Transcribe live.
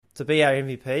to be our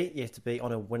MVP, you have to be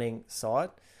on a winning side.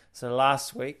 So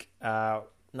last week,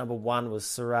 number 1 was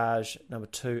Siraj, number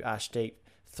 2 Ashdeep,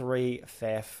 3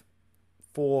 Faf,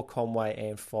 4 Conway,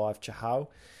 and 5 Chahal.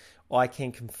 I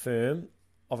can confirm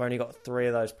I've only got 3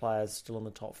 of those players still in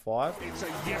the top 5. It's a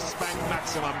yes bank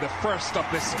maximum, the first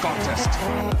of this contest.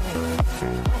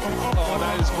 Oh,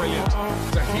 that is brilliant.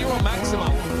 It's a hero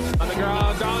maximum. On the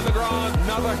ground, down the ground,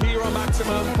 another hero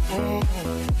maximum.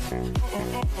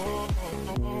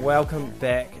 Welcome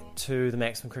back to the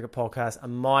Maximum Cricket Podcast.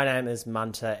 My name is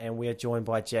Munter and we are joined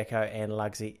by Jacko and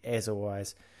Lugsy as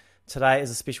always. Today is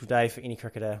a special day for any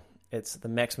cricketer. It's the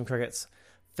Maximum Cricket's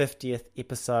 50th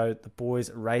episode. The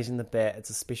boys raising the bat. It's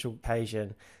a special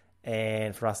occasion,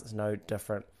 and for us it's no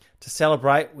different. To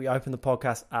celebrate, we open the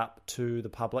podcast up to the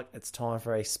public. It's time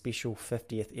for a special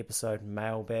 50th episode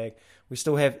mailbag. We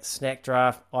still have snack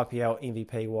draft, IPL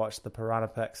MVP watch, the Piranha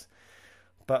picks.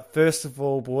 But first of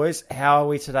all, boys, how are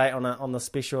we today on the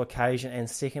special occasion? And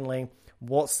secondly,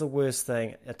 what's the worst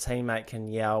thing a teammate can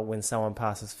yell when someone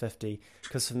passes 50?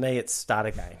 Because for me, it's start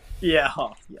again. Yeah.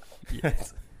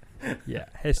 Yeah,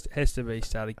 has to be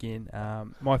start again.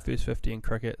 My first 50 in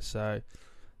cricket, so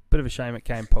bit of a shame it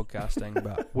came podcasting,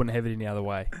 but wouldn't have it any other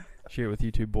way. Share it with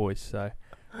you two boys. So,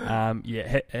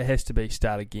 it has to be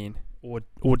start again or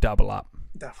double up.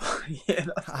 Yeah,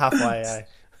 Halfway, eh?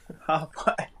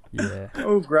 halfway. Yeah.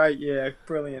 Oh, great! Yeah,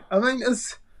 brilliant. I mean,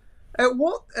 at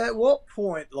what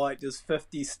point does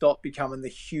 50 stop becoming the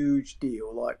huge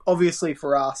deal? Like, obviously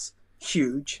for us,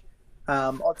 huge.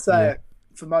 I'd say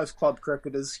for most club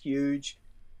cricketers, huge.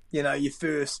 You know, your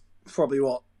first probably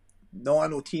 9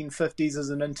 or 10 50s as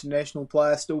an international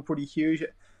player, still pretty huge.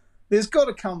 There's got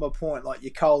to come a point like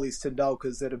your Kohlis,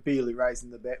 Tendulkars that are barely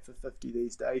raising the bat for 50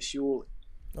 these days, surely.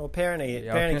 Well, apparently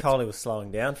Kohli was slowing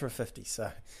down for a 50,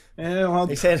 so yeah, well,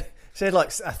 he said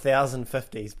like 1,000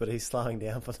 50s, but he's slowing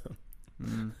down for them.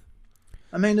 Mm.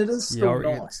 I mean, it is still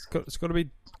nice. It's got to be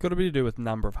to do with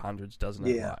number of hundreds, doesn't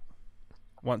it? Yeah. Like,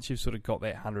 once you've sort of got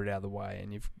that 100 out of the way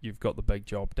and you've got the big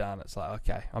job done, it's like,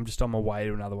 okay, I'm just on my way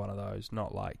to another one of those.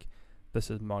 Not like this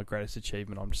is my greatest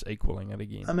achievement. I'm just equaling it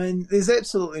again. I mean, there's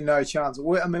absolutely no chance.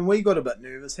 We got a bit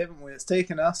nervous, haven't we? It's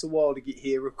taken us a while to get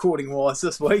here recording-wise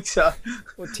this week. So,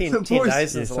 10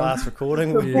 days since the last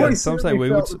recording. Some say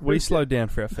we slowed down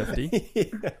for our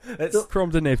 50. Crom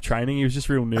didn't have training. He was just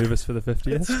real nervous for the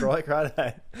 50th. Strike right,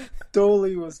 eh?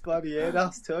 Dooley was bloody at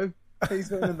us too. He's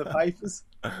been in the papers.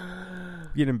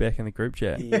 Get him back in the group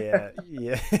chat. Yeah.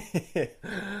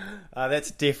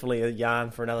 That's definitely a yarn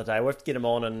for another day. We'll have to get him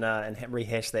on and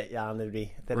rehash that yarn. That'd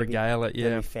be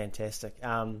fantastic.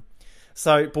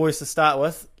 So, boys, to start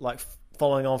with,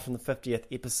 following on from the 50th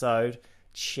episode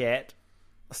chat,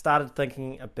 I started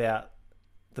thinking about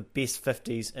the best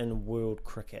 50s in world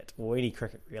cricket, or any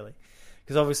cricket really.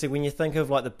 Because obviously when you think of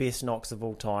the best knocks of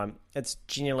all time, it's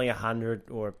generally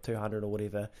 100 or 200 or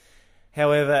whatever.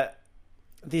 However,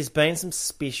 there's been some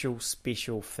special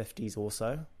 50s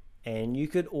also, and you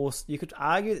could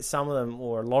argue that some of them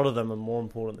or a lot of them are more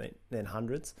important than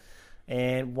hundreds.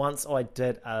 And once I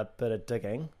did a bit of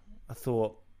digging, I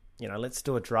thought, let's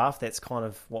do a draft. That's kind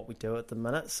of what we do at the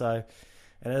minute. So,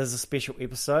 and it is a special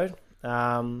episode.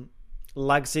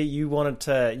 Lugsy, you wanted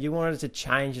to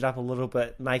change it up a little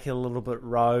bit, make it a little bit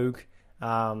rogue.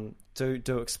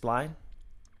 Do explain.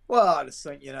 Well, I just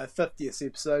think 50th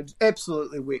episode,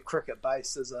 absolutely we're cricket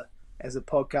based as a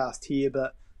podcast here,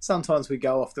 but sometimes we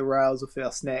go off the rails with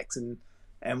our snacks and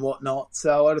whatnot.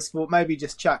 So I just thought maybe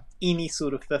just chuck any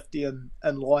sort of 50 in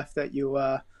life that you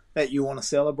want to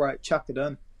celebrate, chuck it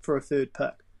in for a third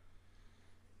pick.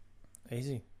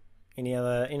 Easy. Any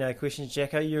other questions,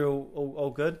 Jacko? You're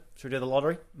all good? Should we do the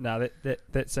lottery? No,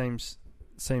 that seems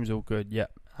all good.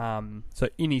 Yep. So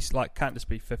any can't just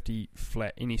be 50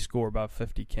 flat. Any score above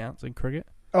 50 counts in cricket.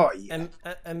 Oh yeah,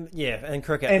 and in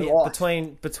cricket, and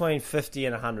between 50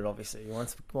 and 100, obviously.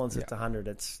 Once it's 100,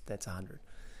 that's 100.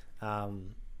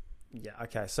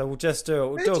 Okay. So we'll just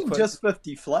do a quick. Just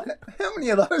 50 flat. How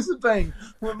many of those have been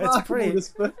remarkable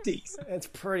as 50s? It's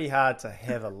pretty hard to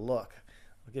have a look.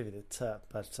 I'll give you the tip,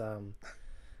 but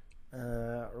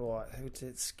right,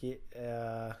 let's get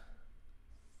where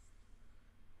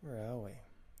are we?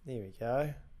 There we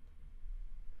go.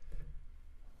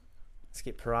 Let's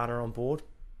get Piranha on board.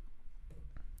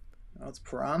 Oh, it's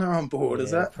Piranha on board,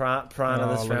 is it? Piranha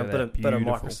this round. Bit of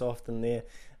Microsoft in there.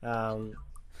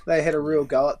 They had a real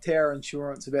go at Tower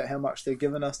Insurance about how much they're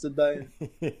giving us today.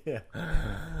 Yeah.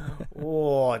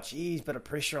 Oh, geez, bit of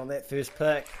pressure on that first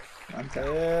pick.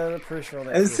 Yeah, the pressure on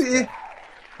that first pick.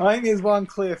 I think there's one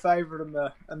clear favourite in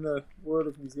the world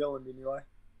of New Zealand anyway.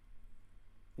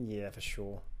 Yeah, for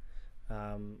sure.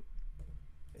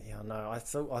 Yeah, no,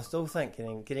 I still think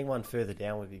getting one further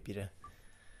down would be better.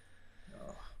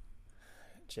 Oh.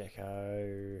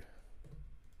 Jacko.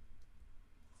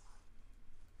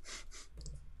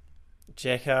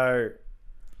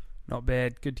 Not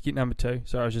bad. Good to get number 2.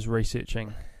 Sorry, I was just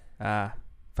researching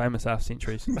famous half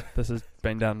centuries. This has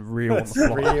been done real on the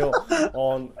fly. Real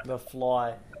on the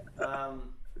fly.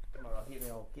 Get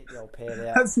the old pad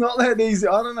out. It's not that easy.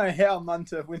 I don't know how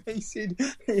Munter, when he said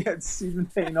he had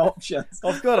 17 options.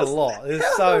 I've got a lot. There's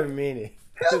so many.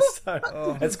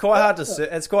 It's quite hard to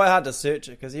search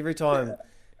it because every time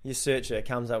you search it, it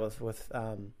comes up with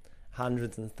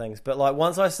hundreds and things. But like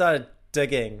once I started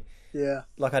digging,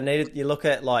 like you look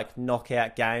at like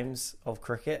knockout games of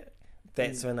cricket.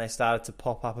 That's when they started to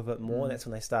pop up a bit more. That's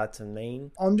when they started to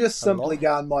mean. I'm just simply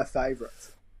going my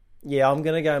favourites. Yeah, I'm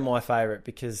gonna go my favourite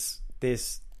because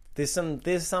there's some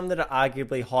that are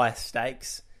arguably higher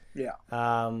stakes. Yeah.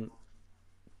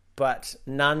 But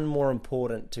none more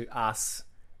important to us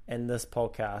in this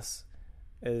podcast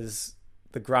is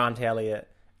the Grant Elliott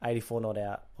 84 not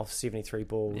out off 73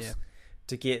 balls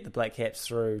to get the Black Caps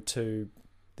through to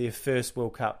their first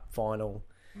World Cup final.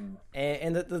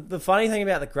 And the funny thing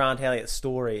about the Grant Elliott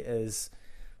story is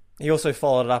he also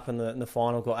followed it up in the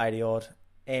final, got 80 odd,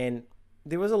 and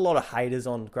there was a lot of haters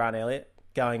on Grant Elliott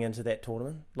going into that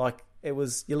tournament. Like it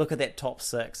was, you look at that top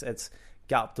 6, it's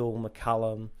Guptill,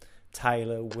 McCullum,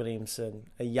 Taylor, Williamson,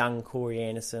 a young Corey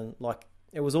Anderson. Like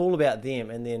it was all about them,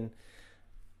 and then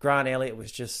Grant Elliott was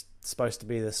just supposed to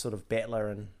be this sort of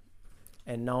battler,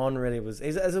 and no one really was.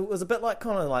 It was a bit like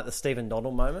kind of like the Stephen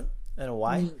Donald moment in a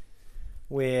way.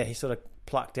 Where he sort of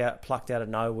plucked out of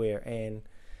nowhere, and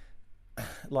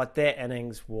like that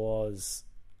innings was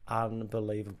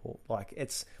unbelievable. Like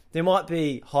there might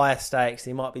be higher stakes,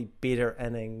 there might be better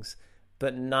innings,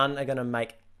 but none are going to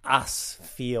make us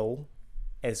feel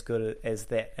as good as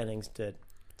that innings did.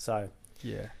 So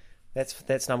yeah,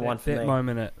 that's number one for me. That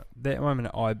moment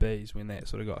at IBs when that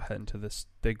sort of got hit into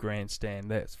the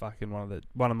grandstand, that's fucking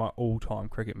one of my all time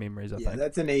cricket memories. I think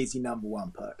that's an easy number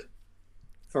 1 pick.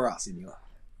 For us, anyway.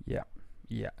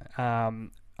 Yeah.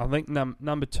 I think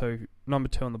number two on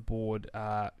the board.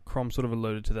 Crom sort of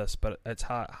alluded to this, but it's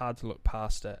hard to look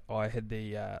past it. I had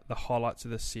the highlights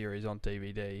of this series on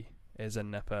DVD as a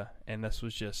nipper, and this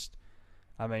was just,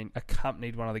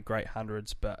 accompanied one of the great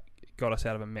hundreds, but got us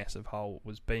out of a massive hole. It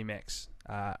was BMAX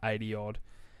 80 odd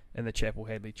in the Chapel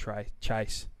Hadley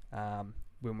chase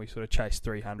when we sort of chased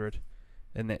 300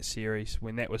 in that series,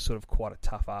 when that was sort of quite a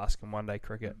tough ask in one day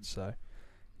cricket. So.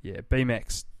 Yeah,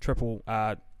 BMAX triple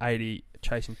 80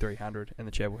 chasing 300 in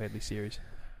the Chapel Hadley series.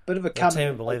 Bit of a team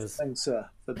of believers thing, sir,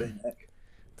 for BMAX.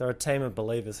 They're a team of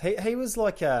believers. He was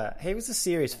a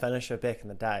series finisher back in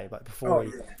the day, like before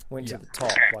he went to the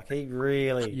top. Like he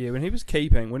really when he was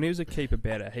a keeper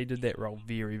batter, he did that role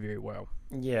very, very well.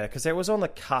 Yeah, because it was on the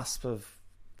cusp of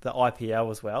the IPL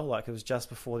as well. Like it was just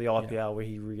before the IPL where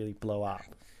he really blew up.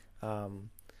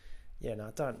 Yeah,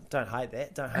 no, don't hate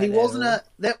that.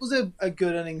 That was a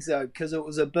good innings though, because it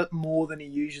was a bit more than he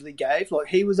usually gave. Like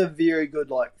he was a very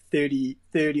good 30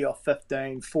 off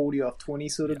 15, 40 off 20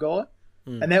 sort of guy,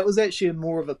 and that was actually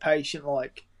more of a patient.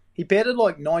 Like he batted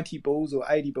 90 balls or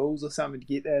 80 balls or something to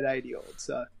get that 80 odd.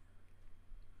 So,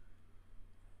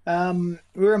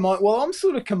 where am I? Well, I'm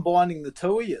sort of combining the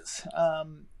two of yous,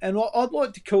 and I'd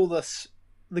like to call this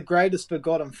the greatest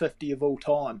forgotten 50 of all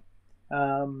time.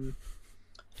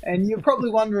 And you're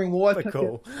probably wondering why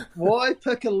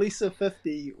pick a lesser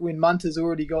 50 when Munter's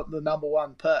already got the number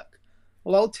 1 pick.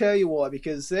 Well, I'll tell you why,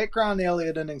 because that Grant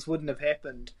Elliott innings wouldn't have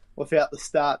happened without the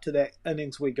start to that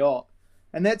innings we got.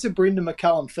 And that's a Brendan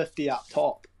McCullum 50 up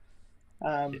top.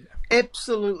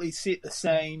 Absolutely set the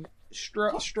scene.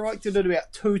 Striked it at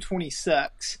about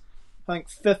 226. I think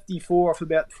 54 off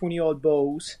about 20 odd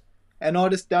balls. And I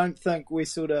just don't think we're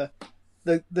sort of...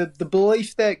 The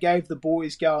belief that gave the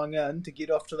boys going in to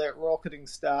get off to that rocketing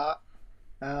start,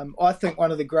 I think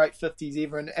one of the great 50s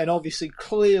ever, and obviously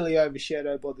clearly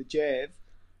overshadowed by the Jav,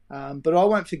 but I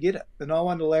won't forget it, and I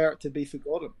won't allow it to be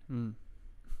forgotten.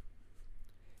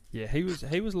 Yeah, he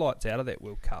was lights out of that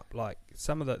World Cup. Like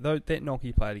some of that knock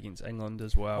he played against England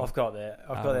as well. I've got that.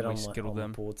 I've got that on the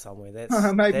board somewhere.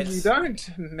 Maybe you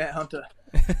don't, Matt Hunter.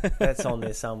 That's on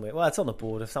there somewhere. Well, it's on the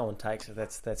board. If someone takes it,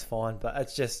 that's fine. But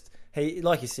it's just he,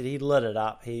 like you said, he lit it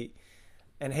up. He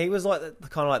was like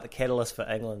kind of like the catalyst for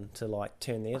England to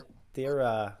turn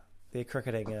their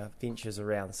cricketing ventures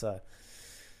around. So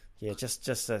yeah,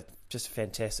 just a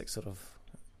fantastic sort of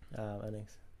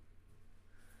innings.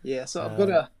 Yeah, so I've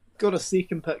got a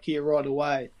second pick here right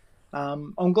away.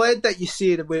 I'm glad that you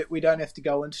said we don't have to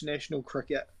go international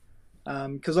cricket,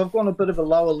 because I've gone a bit of a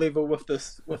lower level with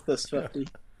this 50.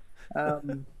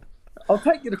 I'll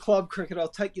take you to club cricket. I'll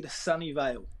take you to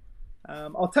Sunnyvale.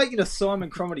 I'll take you to Simon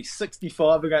Cromarty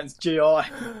 65 against GI.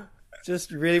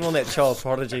 Just really want that child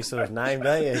prodigy sort of name,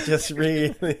 don't you? Just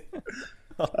really.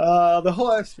 The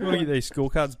highest. You want to get these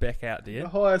scorecards back out, do you? The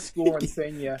highest score in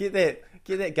senior. Get that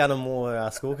Gunnermore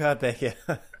scorecard back here.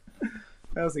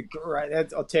 That was a great.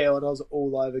 I'll tell you what, I was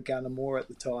all over Gunnermore at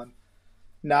the time.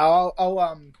 No,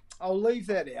 I'll leave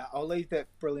that out. I'll leave that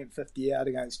brilliant 50 out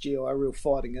against GI. Real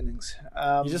fighting innings.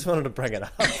 You just wanted to bring it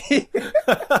up.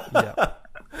 Yeah.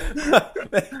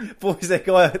 Boys, that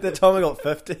guy at the time I got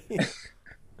 50.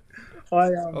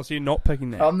 So you're not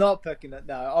picking that? I'm not picking it.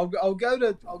 No, I'll go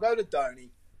to Dhoni.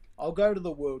 I'll go to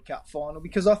the World Cup final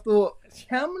because I thought,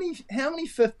 how many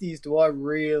 50s do I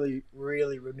really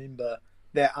remember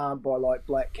that aren't by like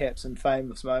black caps and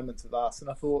famous moments of us? And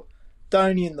I thought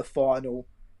Dhoni in the final.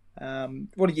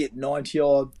 What do you get? 90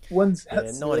 odd wins.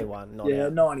 Yeah, 91.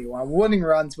 91. Winning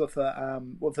runs with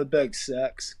a big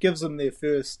six gives them their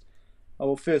first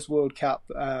World Cup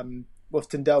with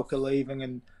Tendulkar leaving,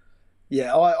 and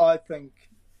yeah, I think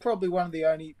probably one of the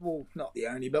only, well, not the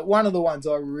only, but one of the ones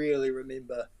I really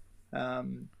remember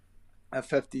at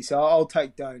 50. So I'll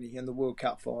take Dhoni in the World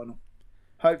Cup final.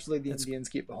 Hopefully the Indians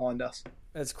get behind us.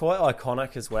 It's quite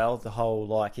iconic as well. The whole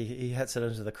like he hits it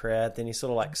into the crowd, then he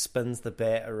sort of like spins the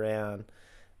bat around,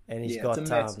 and he's got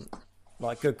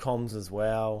like good comms as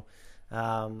well.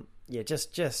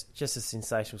 Just a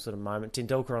sensational sort of moment.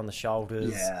 Tendulkar on the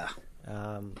shoulders.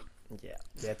 That's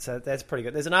pretty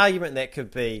good. There's an argument that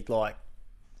could be like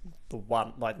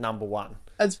number one.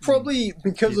 It's probably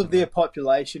because of their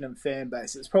population and fan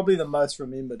base. It's probably the most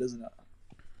remembered, isn't it?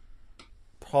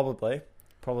 Probably,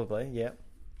 yeah.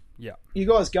 Yeah. You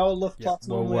guys go a lift plus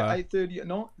normally at 8:30 at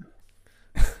night?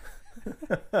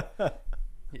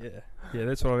 Yeah,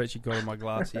 that's what I've actually got on my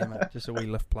glass here, mate. Just a wee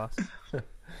lift plus.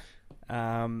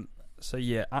 So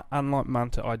yeah, unlike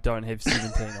Munter, I don't have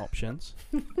 17 options.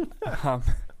 I'll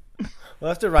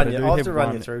have to run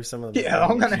you through some of them. Yeah,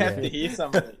 I'm going to have to hear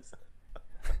some of these.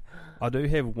 I do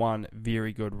have one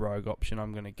very good rogue option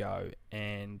I'm going to go,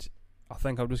 and I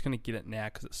think I'm just going to get it now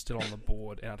because it's still on the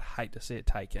board, and I'd hate to see it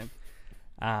taken.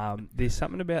 There's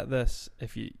something about this,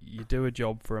 if you do a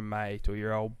job for a mate or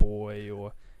your old boy,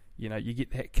 or you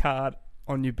get that card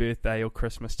on your birthday or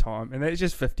Christmas time, and that's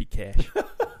just 50 cash.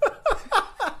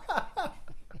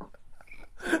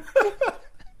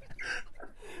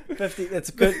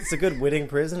 It's a good wedding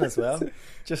present as well.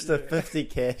 Just a 50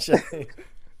 cash.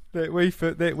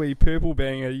 That wee purple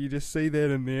banger, you just see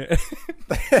that in there.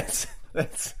 That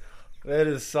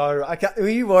is so. Were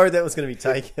you worried that was going to be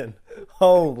taken?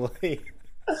 Holy.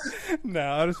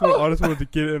 No, I just wanted to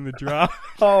get it in the draft.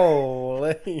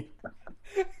 Holy.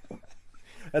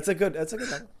 That's a good one.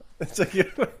 That's a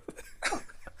good one.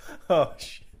 Oh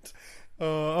shit.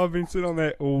 Oh, I've been sitting on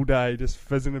that all day, just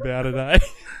fizzing about it, eh?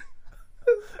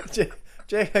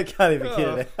 Jack, I can't even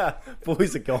get it out.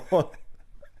 Boys are gone.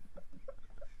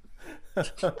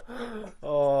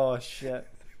 Oh shit.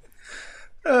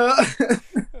 I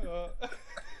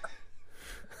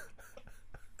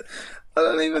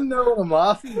don't even know what I'm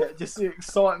laughing at. Just the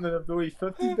excitement of the wee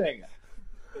 50 banger.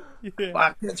 Yeah.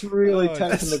 Like, it's really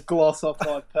taking the gloss off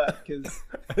my pick. Cause,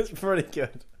 it's pretty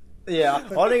good. Yeah, I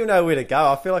don't even know where to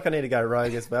go. I feel like I need to go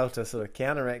rogue as well to sort of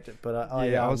counteract it. But I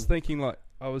just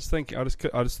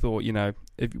thought,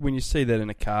 when you see that in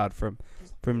a card from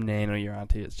Nan or your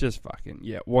auntie, it's just fucking,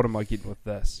 what am I getting with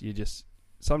this?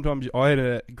 Sometimes I had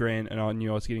a grand and I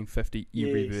knew I was getting 50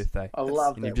 every birthday. I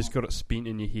love that. And you've just got it spent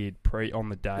in your head on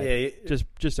the day. Yeah,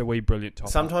 just a wee brilliant top.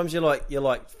 Sometimes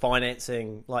you're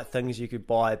financing like things you could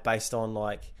buy based on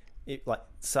Nan's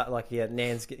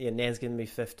giving me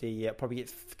 50. Yeah, probably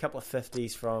get a couple of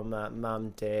 50s from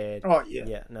mum, dad. Oh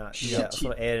yeah,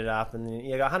 sort of add it up and then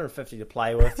you got 150 to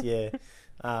play with.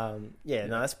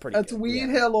 That's pretty. It's weird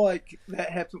how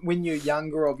that happens when you're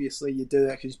younger. Obviously, you do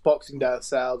that because Boxing Day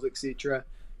sales, etc.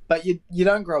 But you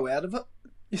don't grow out of it.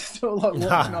 You're still watching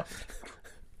off.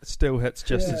 It still hits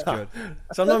just as good.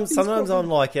 Sometimes sometimes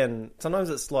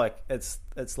it's like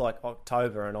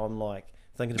October and I'm like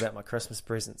thinking about my Christmas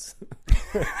presents.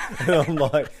 And I'm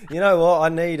like, you know what? I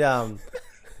need I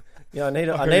need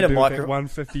a micro.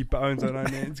 150 bones on our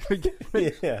hands.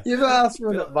 Yeah. You ever asked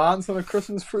for an advance on a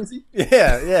Christmas present?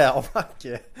 Yeah. Oh fuck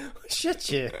yeah. Shit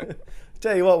yeah.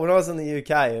 Tell you what, when I was in the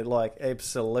UK,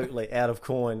 absolutely out of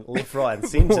coin, left, right, and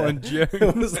centre.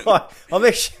 It was like I'm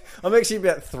actually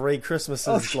about 3 Christmases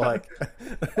I was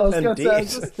going to say, I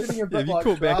was just getting a bit you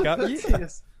caught back up?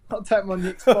 Yes. I'll take my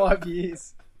next 5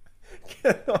 years.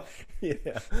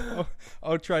 Yeah,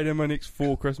 I'll trade in my next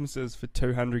 4 Christmases for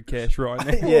 200 cash right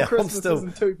now. 4 Christmases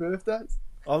and 2 birthdays.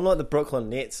 I'm like the Brooklyn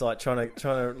Nets, like trying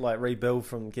to like rebuild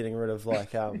from getting rid of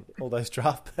like all those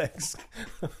draft picks.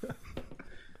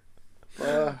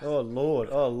 Oh Lord,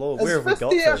 where have we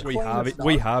got to?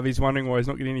 Wee Harvey's wondering why he's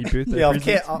not getting any birthday Yeah,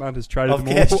 presents. Mount has traded them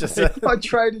all. I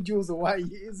traded yours away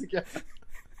years ago.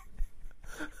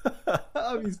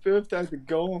 Harvey's birthdays are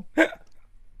gone.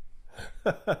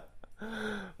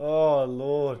 Oh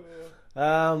Lord.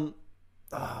 Where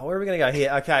are we going to go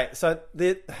here? Okay, so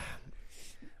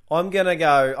I'm going to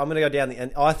go down the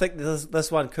end. I think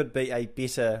this one could be a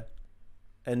better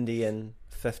Indian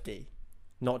 50.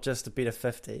 Not just a better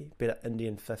 50, better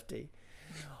Indian 50.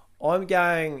 I'm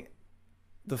going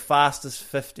the fastest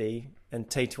 50 in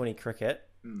T20 cricket,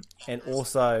 and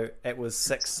also it was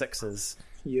 6 sixes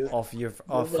off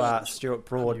Stuart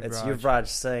Broad. It's Yuvraj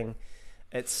Singh.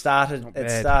 It started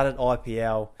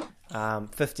IPL,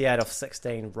 58 off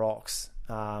 16 rocks.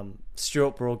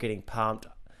 Stuart Broad getting pumped.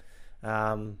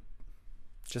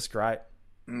 Just great.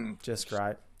 Just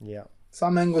great. Yeah.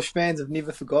 Some English fans have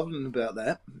never forgotten about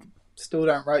that. Still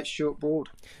don't rate Stuart Broad.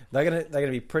 They're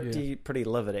gonna be pretty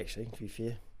livid, actually, to be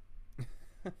fair.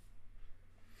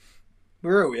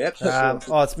 Where are we at?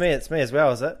 It's me as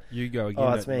well, is it? You go again.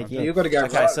 Oh, it's me again. You've got to go.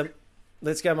 Okay, so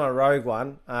let's go my rogue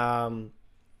one.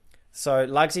 So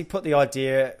Lugsy put the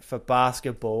idea for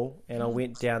basketball, and I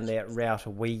went down that route a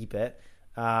wee bit.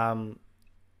 I'm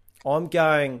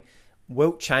going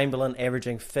Wilt Chamberlain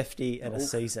averaging 50 in a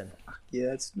season.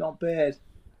 Yeah, it's not bad.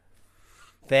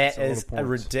 That is a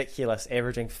ridiculous,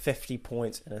 averaging 50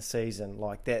 points in a season.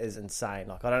 Like, that is insane.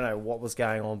 Like, I don't know what was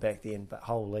going on back then, but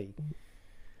holy.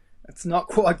 It's not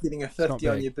quite getting a 50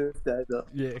 on your birthday, though.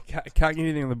 Yeah, can't get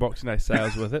anything on the Boxing Day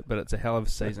sales with it, but it's a hell of a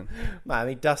season. Mate, I mean,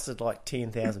 he dusted like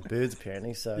 10,000 birds,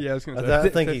 apparently, so yeah, I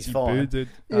don't think he's fine. Birds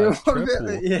yeah, what about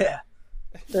that? Yeah.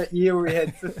 That year where we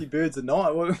had 50 birds a night,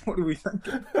 what do we think?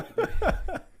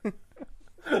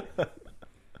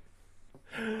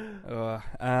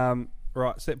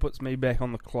 Right, so that puts me back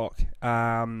on the clock.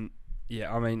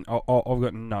 Yeah, I mean, I've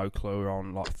got no clue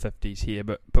on like 50s here,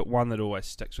 but one that always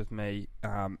sticks with me,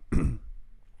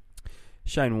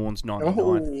 Shane Warne's 99.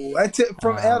 Oh, that's it.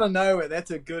 From out of nowhere,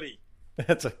 that's a goodie.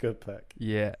 That's a good pick.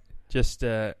 Yeah, I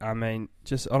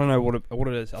don't know what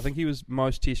it is. I think he was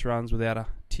most test runs without a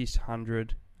test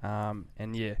 100,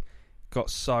 and yeah, got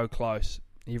so close.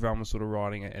 Everyone was sort of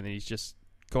riding it, and he's just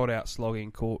got out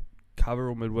slogging, caught cover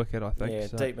or mid-wicket, I think. Yeah,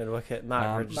 so, deep mid-wicket.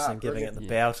 Mark Richardson giving it the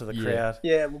bow to the crowd.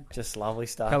 Yeah. Just lovely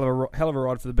stuff. Hell of a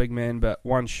ride for the big man, but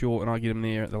one short, and I get him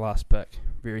there at the last pick.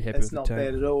 Very happy with the team. It's not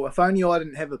bad at all. If only I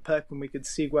didn't have a pick and we could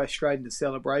segue straight into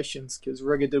celebrations, because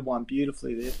Rigger did one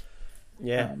beautifully there.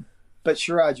 Yeah. But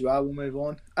Sharad, we'll move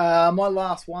on. My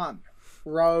last one,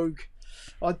 Rogue.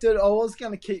 I was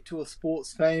going to keep to a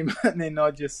sports theme, and then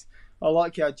I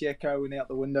like how Jacko went out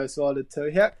the window, so I did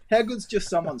too. How good's just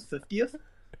someone's 50th?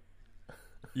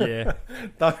 Yeah,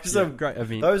 those are great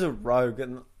event. Those are rogue,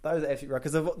 and those are actually rogue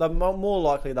because they're more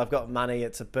likely they've got money.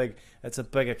 It's a big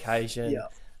occasion. Yeah.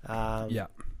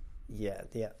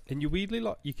 Yeah. And you weirdly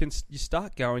you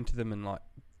start going to them in like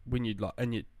when you're like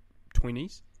in your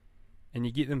 20s, and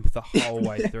you get them the whole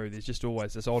way through. There's just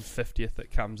always this odd 50th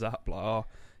that comes up. Like, oh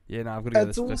yeah, no, I've got to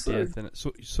go this 50th, and it's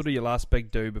sort of your last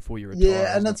big do before you retire.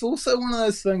 Yeah, and it's also one of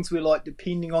those things where, like,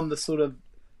 depending on the sort of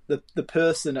the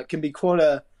person, it can be quite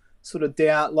a sort of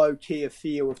down, low-key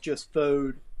affair with just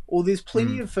food. Or there's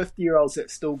plenty of 50-year-olds that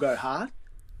still go hard.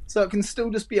 So it can still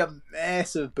just be a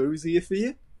massive boozy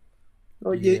affair.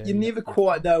 Like, you never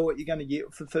quite know what you're going to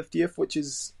get for 50th, which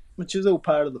is all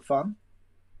part of the fun.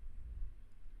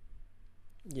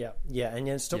 Yeah, and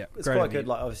it's quite good.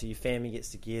 Like, obviously, your family gets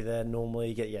together. Normally,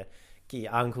 you get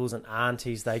your uncles and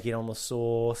aunties. They get on the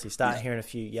sauce. You start hearing a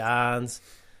few yarns.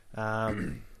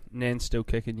 Nan's still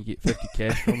kicking. You get 50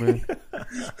 cash from her.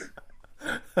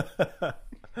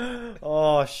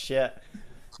 Oh shit!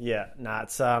 Yeah,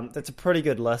 it's a pretty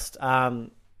good list. Try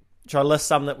to list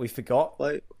some that we forgot,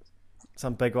 like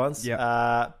some big ones.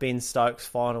 Yeah. Ben Stokes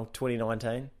final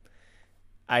 2019,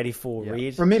 84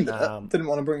 red. Remember that? Didn't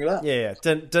want to bring it up. Yeah,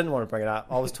 didn't want to bring it up.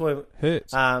 I was talking.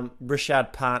 Hurts.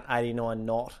 Rishad Pant 89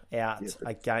 not out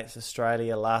against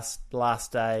Australia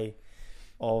last day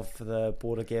of the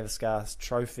Border Gavaskar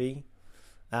Trophy.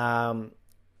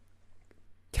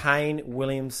 Kane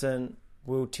Williamson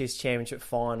World Test Championship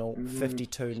final,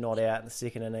 52 not out in the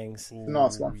second innings.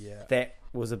 Nice one. Yeah. That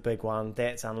was a big one.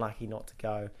 That's unlucky not to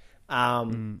go.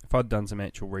 If I'd done some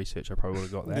actual research, I probably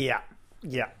would have got that.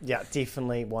 Yeah,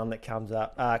 definitely one that comes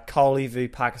up. Kohli v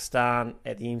Pakistan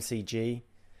at the MCG,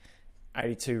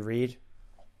 82 red.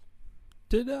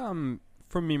 Did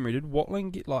from memory, did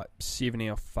Watling get like 70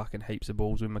 off fucking heaps of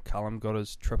balls when McCullum got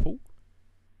his triple?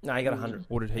 No, he got 100.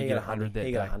 Or did he get 100 that day?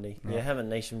 He got 100. Yeah, him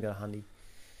and Neesham got 100.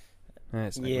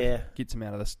 That's gets him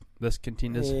out of this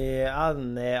contenders. Yeah, other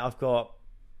than that, I've got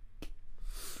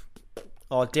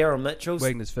Daryl Mitchell's.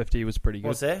 Wagner's 50 was pretty good.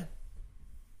 What's that?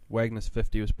 Wagner's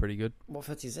 50 was pretty good. What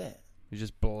 50 is that? He's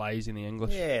just blazing the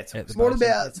English. Yeah, at the what basin.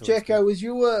 about Jacko?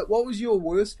 What was your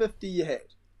worst 50 you had?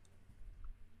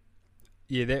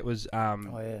 Yeah, that was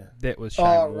yeah. that was Shane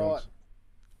Oh, Warne's. right.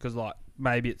 Because like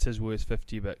maybe it's his worst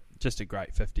 50, but just a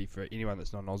great 50 for anyone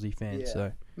that's not an Aussie fan. Yeah.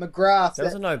 So McGrath. That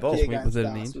was a no ball. Went with it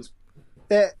in the end.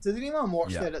 Did anyone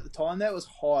watch that at the time? That was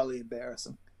highly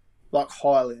embarrassing. Like,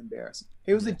 highly embarrassing.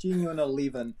 He was a genuine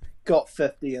 11, got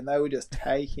 50, and they were just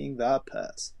taking the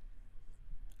piss.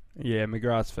 Yeah,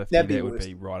 McGrath's 50, That'd be that would worst.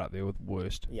 be right up there with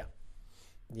worst. Yeah.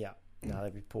 No,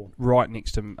 that'd be poor. Right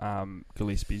next to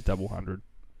Gillespie's double 100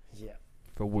 Yeah.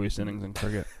 for worst innings in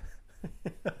cricket.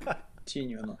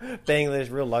 Genuinely. Bangladesh,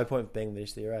 real low point for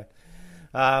Bangladesh there, eh?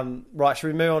 Right, should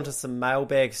we move on to some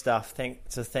mailbag stuff? Thank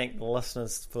the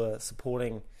listeners for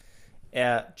supporting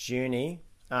our journey.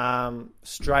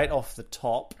 Straight off the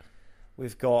top,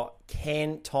 we've got,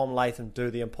 can Tom Latham do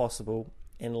the impossible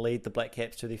and lead the Black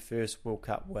Caps to their first World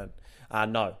Cup win?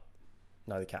 No,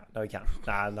 they can't. No, he can't.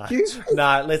 No.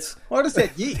 No, let's... I just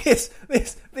said yes.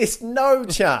 There's no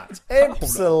chance.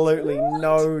 Absolutely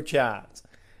no chance.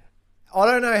 I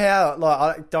don't know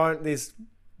how. There's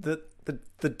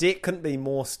the deck couldn't be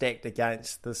more stacked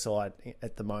against the side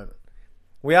at the moment.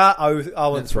 We are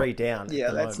 0-3 down.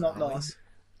 Yeah, that's not nice.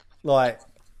 Like,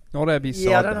 Not Abby's side.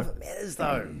 yeah, I don't know if it matters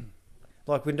though.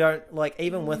 Like, we don't,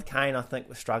 even with Kane, I think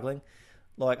we're struggling.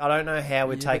 Like, I don't know how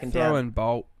we're taking down. in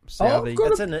Bolt, Southie. I've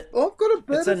got a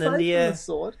bit It's of in faith India. in this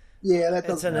side. Yeah, that It's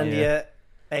doesn't in matter. India,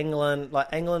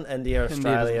 England, India, doesn't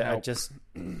Australia are help. just.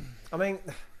 I mean,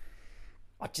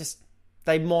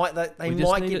 they might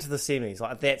need get to the semis.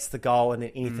 Like, that's the goal, and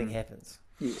then anything happens.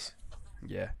 Yes.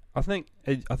 Yeah, I think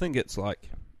it's like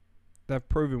we're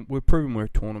proven we're a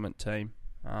tournament team.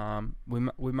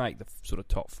 We make the sort of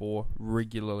top 4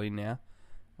 regularly now.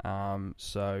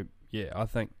 So yeah, I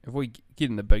think if we get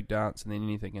in the big dance, and then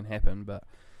anything can happen. But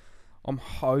I'm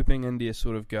hoping India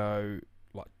sort of go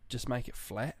just make it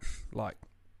flat,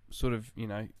 sort of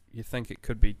you think it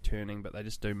could be turning, but they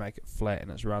just do make it flat,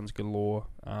 and it's runs galore.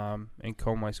 And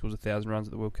Conway scores 1,000 runs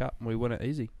at the World Cup, and we win it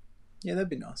easy. Yeah, that'd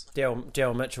be nice.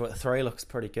 Daryl Mitchell at 3 looks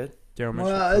pretty good. Daryl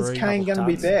Mitchell Well, is 3. Kane going to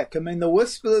be back? I mean, the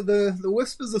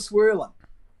whispers are swirling.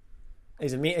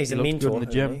 He's a He looked mentor good in the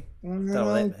gym. isn't he? Don't know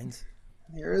what that means.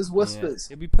 There is whispers.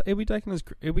 Yeah. He'll be taking his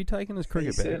He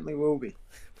cricket back. certainly will be.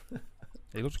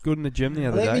 He looks good in the gym the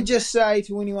other Let day. me just say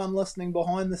to anyone listening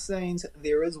behind the scenes,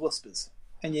 there is whispers.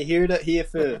 And you heard it here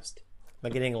first.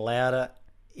 They're getting louder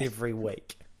every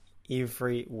week.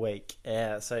 Every week.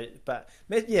 Yeah. So, but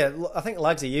yeah, I think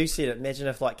Lugsy, you said it. Imagine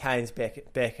if Kane's back,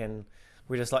 and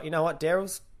we're just like, you know what,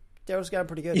 Daryl's going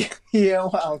pretty good. Yeah,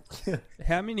 well,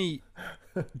 How many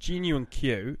genuine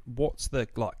Q? What's the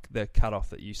cutoff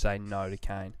that you say no to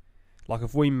Kane? Like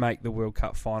if we make the World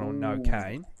Cup final, no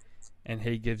Kane, and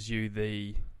he gives you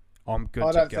the I'm good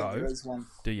I to don't go. think there is one.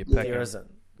 Do you Yeah. pick There him?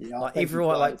 isn't. Yeah, I Like think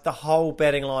everyone, you're right. the whole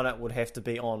batting lineup would have to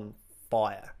be on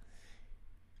fire.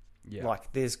 Yeah.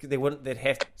 Like they'd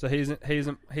have. So he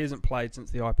hasn't played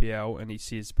since the IPL, and he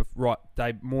says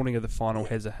day morning of the final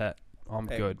has a hit. I'm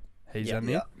good. He's in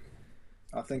there. Yeah.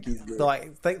 I think he's good.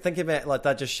 Think about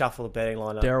they just shuffle the batting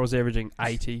lineup. Daryl's averaging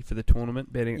 80 for the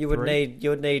tournament, batting at You would 3.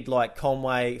 need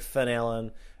Conway, Finn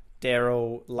Allen,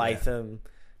 Daryl, Latham,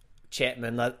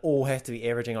 Chapman. They all have to be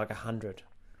averaging 100.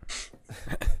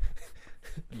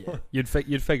 Yeah, you'd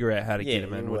figure out how to get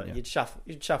him in, you wouldn't you? You'd shuffle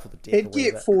the deck. He'd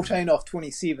get 14 off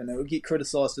 27. It would get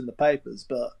criticised in the papers,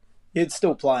 but you'd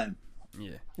still play him.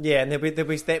 Yeah. Yeah, and there'll be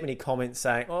that many comments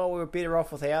saying, "Oh, we were better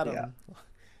off without him."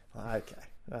 Okay.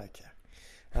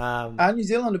 Are New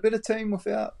Zealand a better team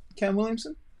without Cam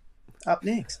Williamson? Up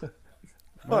next.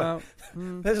 Well,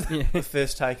 That's the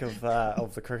first take of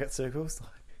the cricket circles.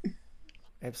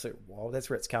 Absolute wild. That's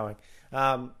where it's going.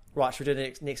 Right, should we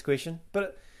do the next question?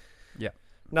 But yeah.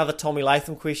 Another Tommy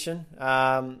Latham question.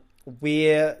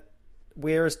 Where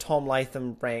is Tom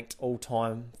Latham ranked all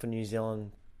time for New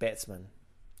Zealand batsmen?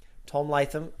 Tom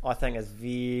Latham, I think, is a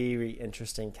very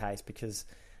interesting case because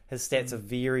his stats are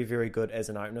very, very good as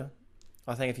an opener.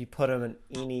 I think if you put him in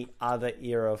any other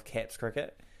era of Caps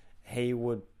cricket, he'd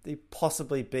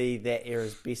possibly be that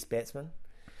era's best batsman.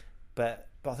 But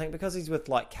I think because he's with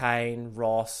Kane,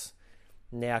 Ross,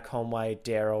 now Conway,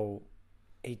 Daryl,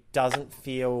 he doesn't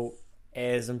feel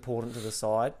as important to the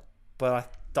side. But I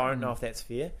don't know if that's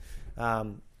fair.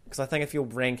 Because I think if you're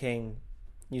ranking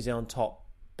New Zealand top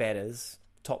batters,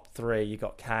 top 3, you've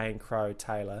got Kane, Crowe,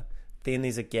 Taylor. Then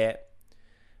there's a gap.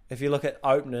 if you look at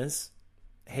openers,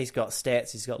 he's got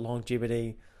stats, he's got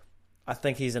longevity. I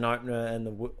think he's an opener in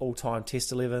the all-time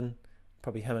Test 11.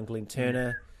 Probably him and Glenn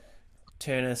Turner.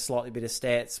 Turner, slightly better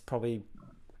stats, probably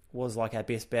was like our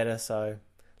best batter, so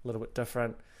a little bit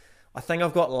different. I think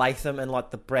I've got Latham in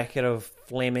like the bracket of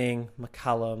Fleming,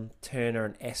 McCullum, Turner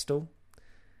and Astle.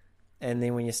 And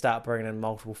then when you start bringing in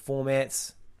multiple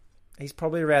formats, he's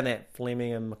probably around that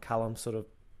Fleming and McCullum sort of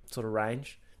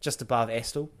range, just above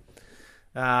Astle.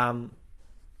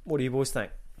 What do you boys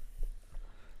think?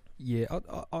 Yeah,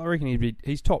 I reckon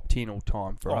he's top 10 all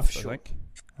time for us, sure.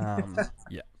 I think.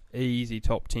 Yeah, easy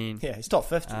top 10. Yeah, he's top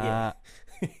 50, yeah.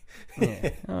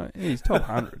 He's top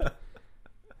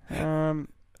 100.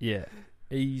 Yeah,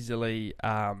 easily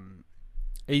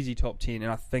easy top 10,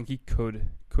 and I think he could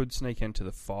sneak into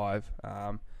the 5.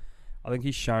 I think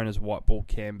he's shown his white ball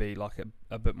can be like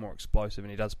a bit more explosive, and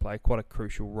he does play quite a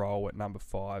crucial role at number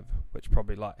 5, which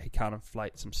probably like he can't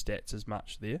inflate some stats as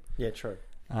much there. Yeah, true.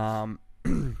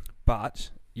 But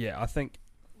yeah, I think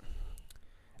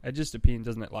it just depends,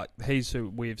 doesn't it? Like he's who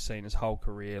we've seen his whole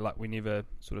career. Like we never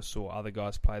sort of saw other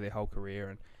guys play their whole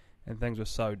career, and things were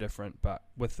so different. But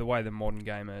with the way the modern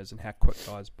game is and how quick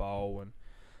guys bowl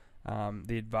and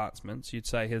the advancements, you'd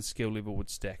say his skill level would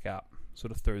stack up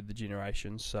sort of through the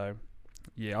generations. So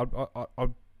yeah,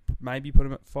 I'd maybe put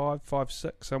him at 5,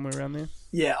 6, somewhere around there.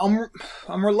 Yeah,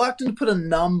 I'm reluctant to put a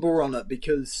number on it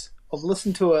because I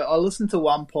listened to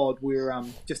one pod where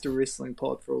just a wrestling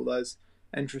pod for all those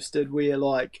interested, where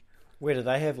like, where do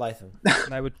they have Latham?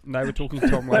 They were talking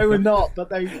Tom Latham. They were not, but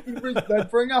they'd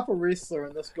bring up a wrestler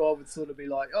and this guy would sort of be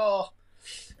like, oh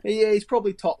yeah, he's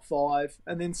probably top 5,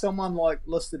 and then someone like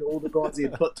listed all the guys he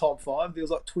had put top 5. There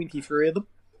was like 23 of them.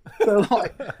 So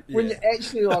like when you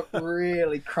actually like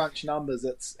really crunch numbers,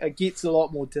 it gets a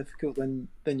lot more difficult than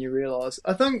you realise.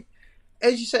 I think,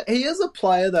 as you said, he is a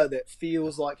player though that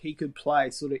feels like he could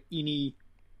play sort of any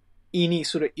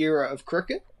sort of era of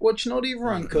cricket, which not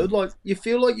everyone could. Like you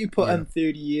feel like you put him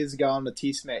 30 years ago on a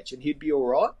Test match and he'd be all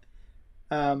right.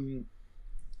 And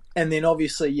then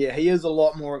obviously, he is a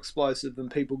lot more explosive than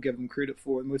people give him credit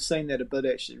for, and we've seen that a bit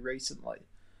actually recently.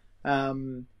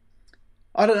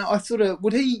 I don't know. I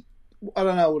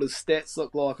don't know what his stats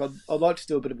look like. I'd like to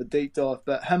do a bit of a deep dive,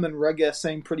 but him and Rigger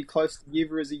seem pretty close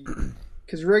together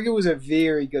because Rigger was a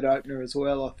very good opener as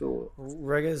well, I thought.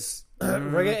 Rigger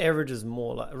averages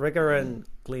more. Like Rigger and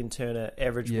Glenn Turner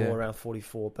average more around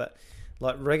 44, but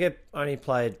like Rigger only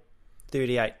played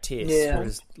 38 tests,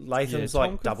 whereas Latham's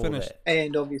like double that.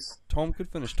 And obviously, Tom could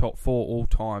finish top 4 all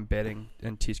time batting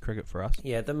in Test cricket for us.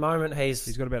 Yeah, at the moment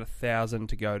he's got about 1,000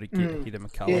 to go to get ahead of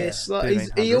McCullum. Yes,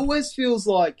 he always feels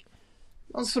like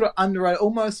sort of underrated,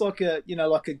 almost like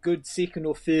a good second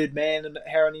or third man in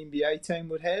how an NBA team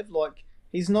would have. Like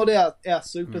he's not our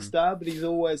superstar, but he's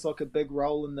always like a big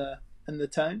role in the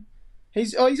team.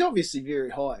 He's obviously very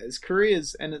high. His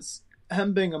career's, and it's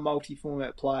him being a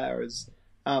multi-format player is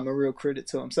a real credit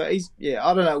to him. So I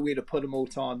don't know where to put him all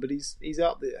time, but he's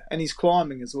up there and he's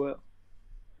climbing as well.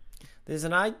 There's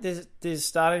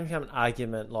starting to become an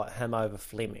argument like him over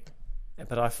Fleming,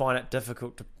 but I find it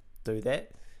difficult to do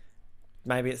that.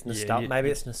 Maybe it's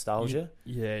nostalgia.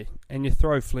 Yeah, and you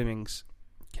throw Fleming's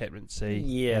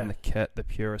captaincy in the kit, the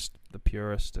purest,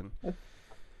 and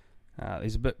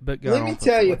there's a bit going on. Let me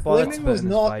tell you, Fleming was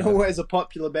not always a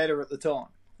popular batter at the time.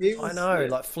 I know,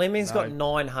 like Fleming's got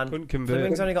 900. Couldn't convert.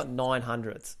 Fleming's only got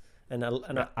 900s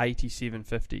and 87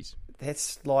 50s.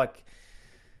 That's like,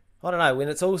 I don't know. When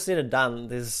it's all said and done,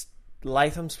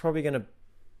 Latham's probably going to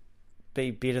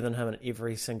be better than him in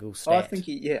every single stat. I think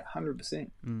 100%.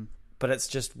 But it's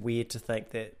just weird to think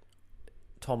that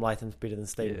Tom Latham's better than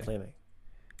Stephen Fleming.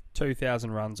 2,000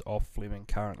 runs off Fleming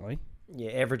currently. Yeah,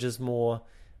 averages more.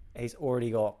 He's already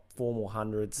got 4 more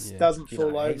hundreds. Yeah. Doesn't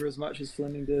fall over as much as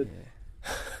Fleming did. Yeah.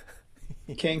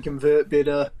 Can convert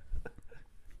better.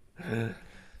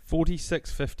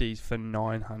 46 50s for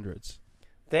 900s.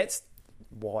 That's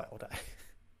wild, eh?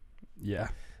 Yeah.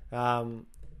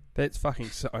 That's fucking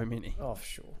so many. Oh,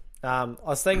 sure. I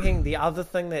was thinking the other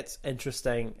thing that's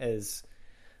interesting is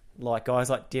like guys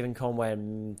like Devon Conway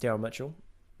and Daryl Mitchell,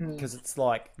 because it's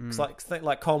like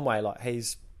Conway, like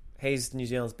he's New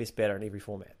Zealand's best batter in every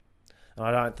format, and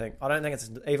I don't think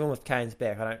it's, even with Kane's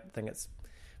back, I don't think it's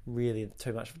really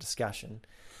too much of a discussion.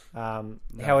 No.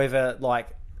 However, like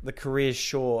the career's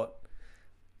short,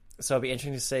 so it'll be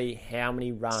interesting to see how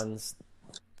many runs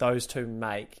those two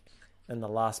make in the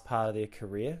last part of their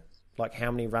career. Like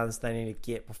how many runs they need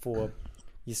to get before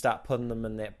you start putting them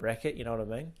in that bracket. You know what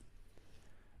I mean?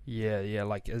 Yeah.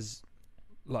 Like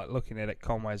looking at it,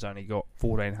 Conway's only got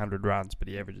 1,400 runs, but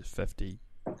he averages 50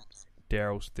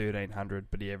 Daryl's 1,300,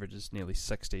 but he averages nearly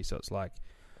 60. So it's like,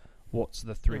 what's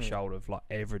the threshold of like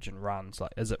average and runs?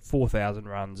 Like, is it 4,000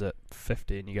 runs at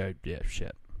 50? And you go, yeah,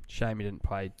 shit. Shame he didn't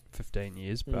play 15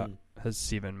 years, but his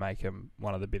 7 make him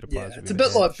one of the better players. It's a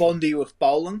bit like Bondi with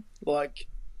bowling, like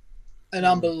an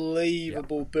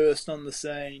unbelievable burst on the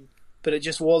scene, but it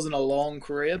just wasn't a long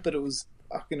career, but it was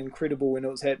fucking incredible when it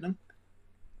was happening.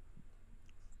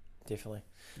 Definitely.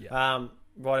 Yeah.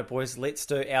 Right, boys, let's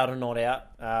do out or not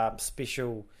out,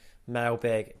 special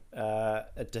mailbag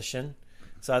edition.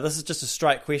 So this is just a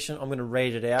straight question. I'm going to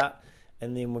read it out,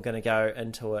 and then we're going to go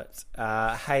into it.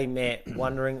 Hey, Matt,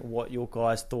 wondering what your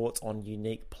guys' thoughts on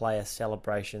unique player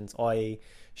celebrations, i.e.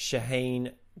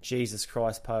 Shaheen, Jesus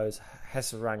Christ pose,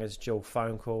 Hasaranga's dual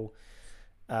phone call,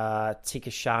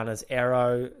 Tikashana's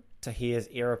arrow, Tahir's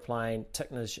aeroplane,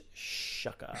 Tickner's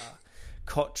shaka,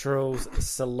 Cottrell's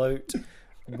salute,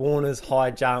 Warner's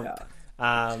high jump.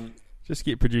 Just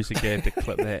get producer Gav to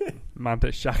clip that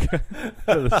Manta Shaka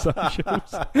for the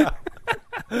socials.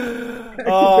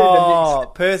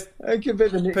 It could be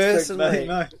the next personally,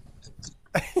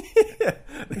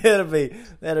 big thing,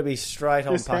 that'll be straight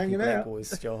on Just Pucky Black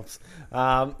Boys jobs.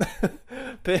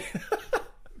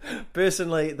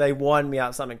 Personally, they wind me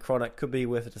up something chronic. Could be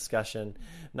worth a discussion.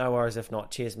 No worries if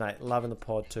not. Cheers, mate. Loving the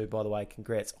pod too, by the way.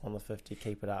 Congrats on the 50.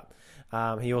 Keep it up.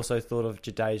 He also thought of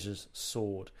Jadeja's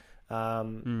sword.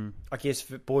 I guess,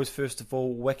 boys, first of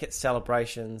all, wicket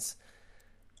celebrations,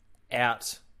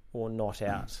 out or not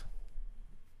out?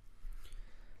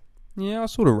 Yeah, I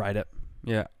sort of rate it.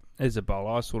 Yeah, as a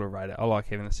bowler, I sort of rate it. I like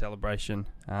having the celebration.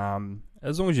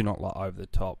 As long as you're not like over the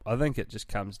top. I think it just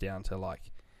comes down to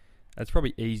like, it's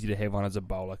probably easy to have one as a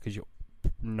bowler because you're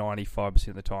 95%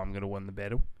 of the time going to win the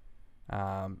battle.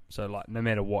 So like no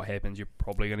matter what happens, you're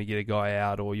probably going to get a guy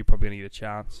out or you're probably going to get a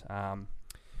chance.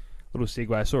 Little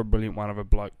segue, I saw a brilliant one of a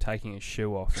bloke taking his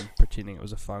shoe off and pretending it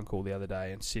was a phone call the other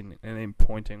day and then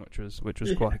pointing, which was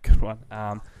quite a good one.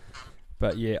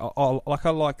 But yeah, I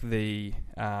like the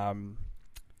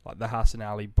Hassan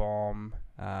Ali bomb,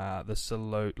 the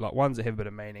salute, like ones that have a bit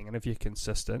of meaning. And if you're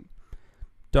consistent,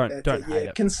 don't hate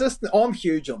it. Consistent. I'm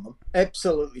huge on them.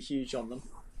 Absolutely huge on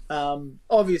them.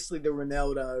 Obviously, the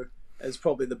Ronaldo is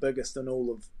probably the biggest in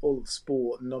all of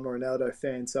sport, and I'm a Ronaldo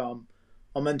fan, so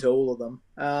I'm into all of them.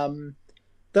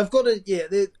 They've got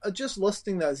they're just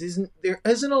listing those. There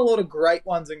isn't a lot of great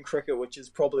ones in cricket, which is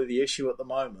probably the issue at the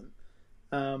moment.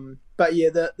 But yeah,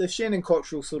 the Shannon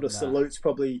Cottrell sort of salute's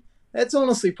that's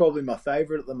honestly probably my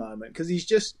favourite at the moment because he's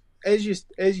just, as you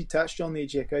touched on there,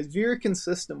 Jacko, he's very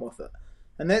consistent with it.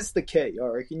 And that's the key, I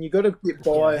reckon. You got to get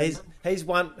by. Yeah, he's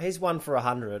one for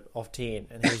 100 off 10,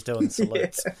 and he's doing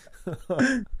salutes.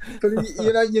 But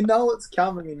you know it's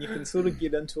coming, and you can sort of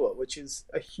get into it, which is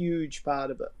a huge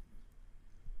part of it.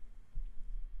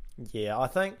 Yeah, I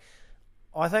think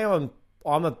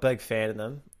I'm a big fan of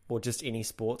them, or just any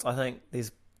sports. I think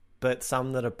there's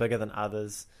some that are bigger than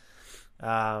others,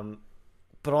 but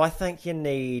I think you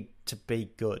need to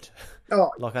be good. Oh,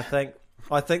 like I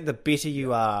think the better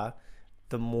you are,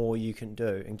 the more you can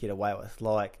do and get away with.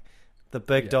 Like the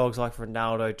big dogs like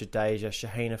Ronaldo, Jadeja,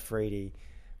 Shaheen Afridi,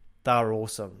 they're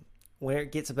awesome. Where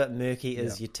it gets a bit murky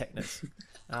is your tickness.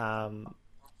 I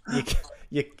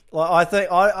think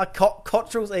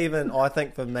Cottrell's even, I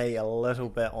think for me, a little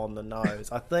bit on the nose.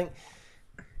 I think,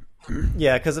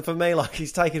 because for me, like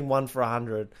he's taken one for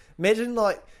 100. Imagine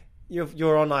like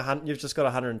you're on 100, you've just got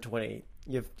 120.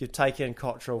 You've taken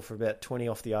Cottrell for about 20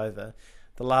 off the over.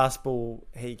 The last ball,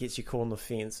 he gets you caught on the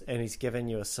fence, and he's giving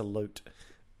you a salute.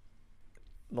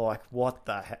 Like, what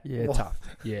the heck? Yeah, tough.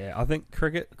 Yeah, I think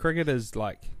cricket is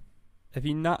like, if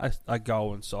you nut a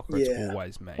goal in soccer, it's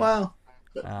always me. Well,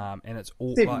 and it's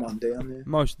all like,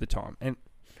 most of the time. And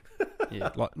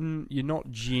like you're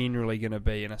not generally going to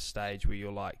be in a stage where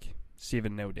you're like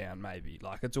 7-0 down, maybe.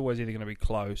 Like, it's always either going to be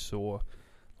close or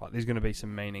like there's going to be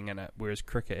some meaning in it. Whereas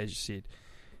cricket, as you said,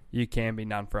 you can be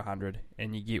none for 100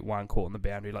 and you get one caught in the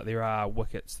boundary. Like there are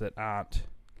wickets that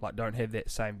don't have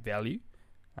that same value.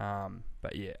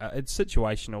 But yeah, it's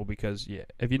situational because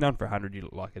if you're none for 100, you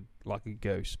look like a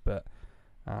goose. But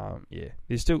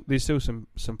there's still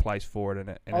some place for it in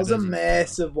it. And I was a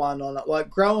massive one on it. Like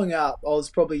growing up, I was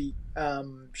probably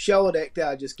Sherwood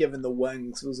Akhtar just given the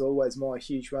wings was always my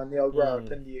huge one. The old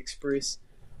Rawalpindi Express.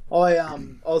 I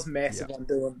was massive on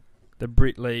doing. The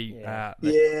Brett Lee, Brett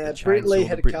Lee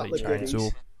had a couple of goodies.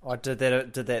 I did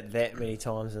that many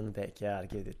times in the backyard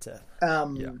to give it to.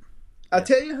 I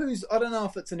tell you I don't know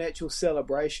if it's an actual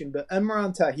celebration, but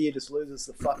Imran Tahir just loses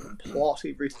the fucking plot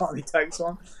every time he takes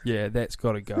one. Yeah, that's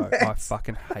got to go. I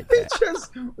fucking hate that. He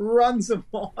just runs a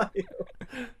mile.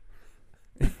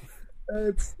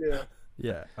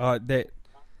 Yeah.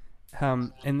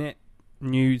 And that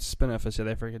new spinner for South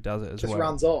Africa does it as Just well.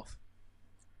 runs off.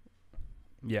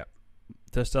 Yeah.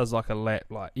 Just does like a lap,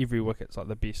 like every wicket's like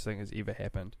the best thing has ever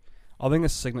happened. I think a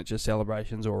signature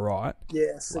celebration's all right.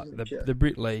 Yeah, signature. Like the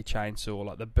Brett Lee chainsaw,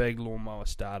 like the big lawnmower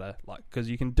starter, like because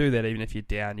you can do that even if you're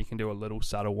down. You can do a little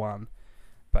subtle one,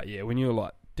 but yeah, when you're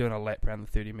like doing a lap around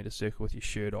the 30-metre circle with your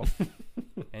shirt off,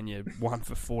 and you're 1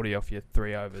 for 40 off your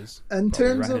 3 overs. In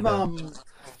terms of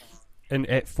and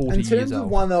at 40 years old. In terms of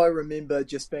one that I remember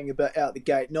just being a bit out the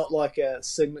gate, not like a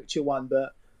signature one,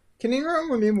 but. Can anyone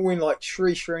remember when like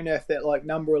Sri Srinath, that like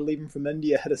number 11 from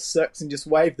India, hit a 6 and just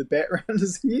waved the bat around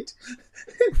his head?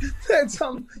 That's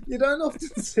you don't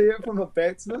often see it from a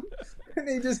batsman, and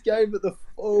he just gave it the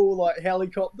full like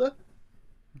helicopter.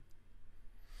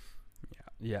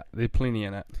 Yeah, there's plenty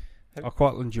in it. I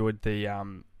quite enjoyed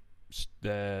the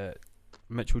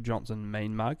Mitchell Johnson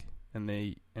mean mug in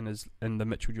the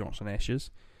Mitchell Johnson Ashes.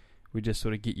 We just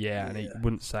sort of get you out, and he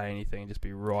wouldn't say anything, and just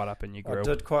be right up in your grill. I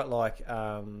did quite like.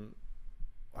 I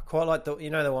quite like the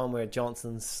the one where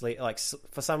Johnson's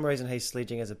for some reason he's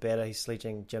sledging as a batter. He's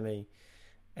sledging Jimmy,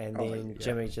 and then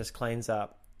Jimmy just cleans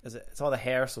up. It's either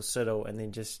Harris or Siddle, and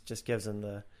then just gives him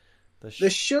the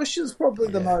shush is probably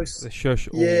the most. The shush.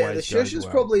 The shush is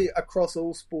probably across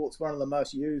all sports one of the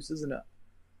most used, isn't it?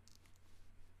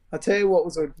 I tell you what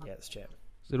was it's champ.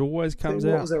 It always comes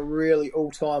out. What was a really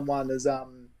all-time one is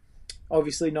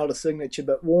obviously not a signature,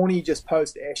 but Warney just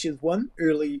post Ashes win,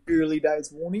 early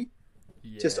days Warney,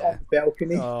 just on the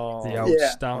balcony. Oh, the old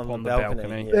stump on the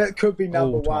balcony. Yeah. That could be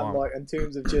number one, like in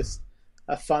terms of just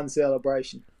a fun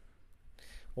celebration.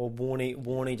 Or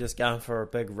Warney just going for a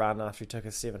big run after he took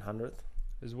his 700th.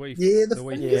 The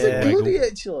fingers are good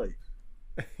actually.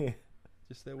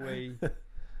 Just that wee.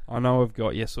 I know I've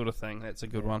got sort of thing. That's a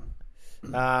good one.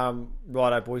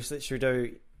 Righto, boys. Should we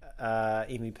do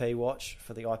MVP watch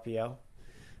for the IPL?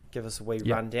 Give us a wee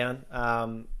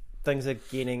rundown. Things are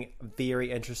getting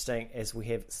very interesting as we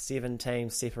have 7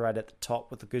 teams separated at the top,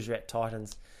 with the Gujarat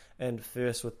Titans in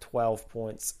first with 12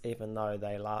 points, even though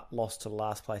they lost to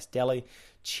last place Delhi.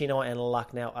 Chennai and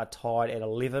Lucknow are tied at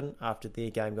 11 after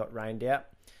their game got rained out.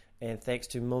 And thanks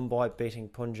to Mumbai beating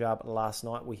Punjab last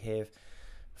night, we have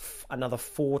another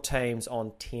 4 teams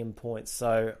on 10 points.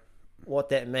 So what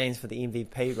that means for the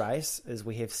MVP race is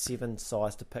we have 7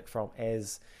 sides to pick from.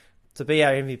 As to be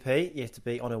our MVP, you have to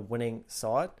be on a winning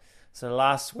side. So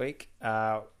last week,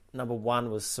 number 1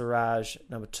 was Siraj,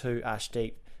 number 2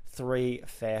 Ashdeep, 3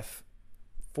 Faf,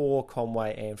 4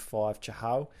 Conway, and 5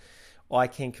 Chahal. I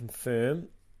can confirm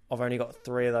I've only got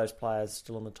 3 of those players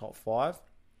still in the top 5,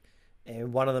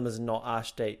 and one of them is not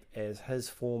Ashdeep, as his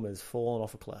form has fallen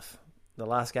off a cliff. The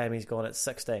last game he's gone at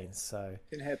 16, so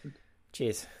it happened.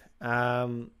 Cheers.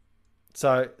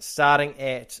 So starting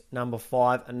at number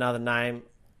 5, another name.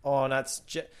 Oh, no,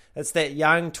 it's that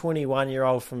young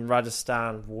 21-year-old from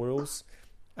Rajasthan Royals,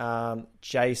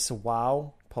 Jay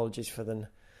Sawal. Apologies for the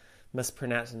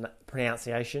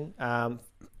mispronunciation.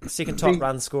 Second top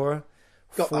run scorer.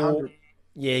 Got 100.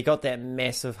 Yeah, he got that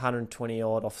massive 120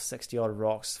 odd off 60 odd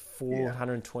rocks.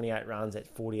 428 runs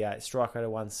at 48. Strike rate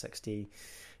of 160.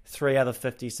 3 other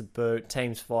 50s to boot.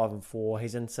 Teams 5 and 4.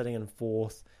 He's sitting in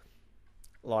 4th.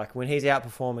 Like, when he's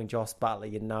outperforming Joss Butler,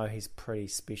 you know he's a pretty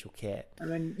special cat. I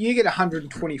mean, you get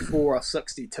 124 or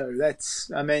 62. That's,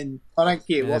 I mean, I don't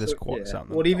care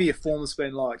something. Whatever your form's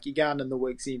been like, you're going in the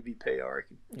week's MVP, I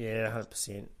reckon. Yeah,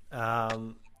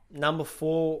 100%. Number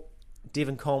 4,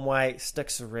 Devon Conway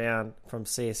sticks around from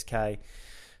CSK.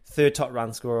 Third top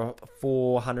run scorer,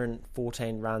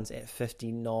 414 runs at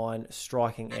 59,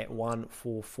 striking at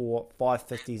 144,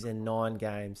 550s in 9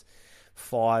 games.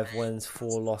 5 wins,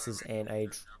 4 losses, and a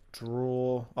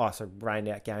draw. Rained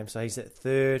out game. So he's at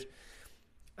 3rd.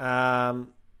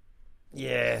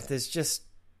 There's just...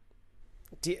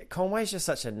 Conway's just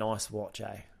such a nice watch,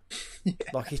 eh? Yeah.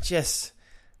 Like, he just...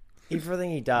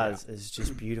 Everything he does is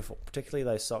just beautiful, particularly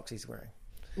those socks he's wearing.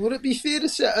 Would it be fair to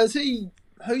say,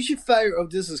 who's your favourite... Oh,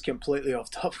 this is completely off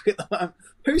topic at the moment.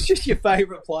 Who's just your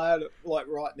favourite player, like,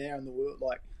 right now in the world?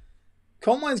 Like,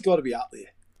 Conway's got to be up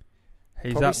there.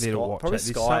 He's up there to watch. Probably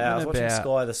Sky. I was watching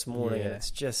Sky this morning, and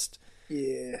it's just...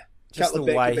 Yeah. Just the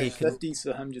way he can... 50s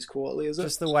for him just quietly, is it?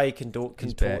 Just the way he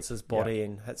contorts his body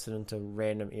and hits it into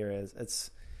random areas.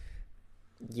 It's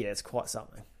quite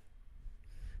something.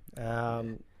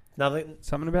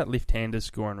 Something about left-handers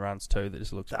scoring runs too that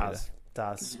just looks better.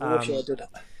 Does. I wish I did it.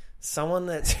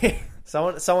 Someone else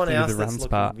that's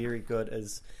looking very good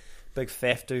is Big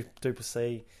Faf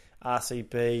Duplessis,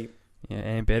 RCB. Yeah,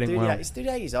 and batting well. He's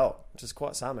 38 years old, which is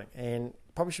quite something, and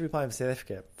probably should be playing for South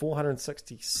Africa.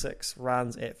 466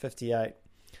 runs at 58,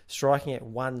 striking at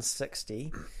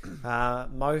 160.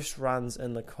 Most runs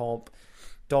in the comp,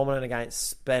 dominant against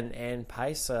spin and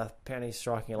pace. So apparently he's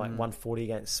striking at like 140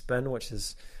 against spin, which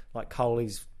is like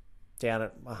Coley's down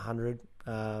at 100.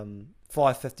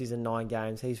 550s in 9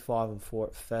 games. He's 5-4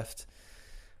 at fifth.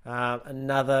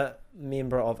 Another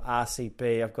member of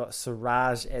RCB, I've got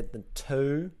Siraj at the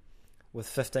 2 with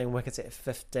 15 wickets at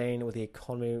 15 with the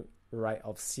economy rate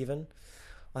of 7.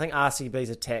 I think RCB's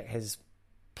attack has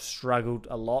struggled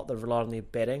a lot. They've relied on their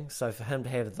batting. So for him to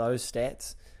have those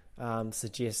stats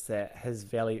suggests that his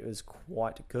value is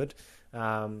quite good.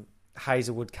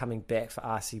 Hazelwood coming back for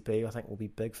RCB, I think, will be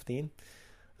big for them.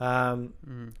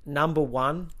 Number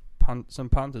 1. Some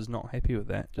punters not happy with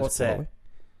that. What's that?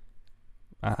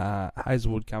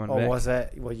 Hazelwood coming back. Oh, was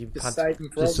that? Well, you Just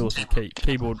saw some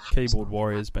keyboard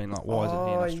warriors being like, "Why isn't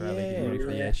he in Australia getting ready for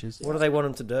the Ashes?" What do they want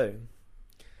him to do?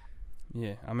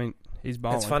 Yeah, I mean, he's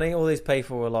bowling. It's funny. All these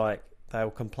people were like, they will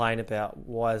complain about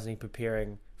why isn't he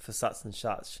preparing for such and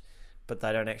such, but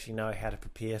they don't actually know how to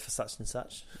prepare for such and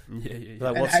such. Yeah.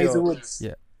 Like, and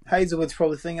Hazelwood's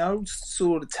probably thinking, I'll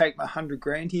sort of take my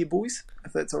 $100,000 here, boys,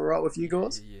 if that's all right with you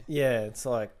guys. Yeah, it's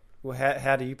like, well,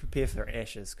 how do you prepare for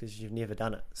Ashes? Because you've never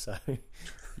done it. So,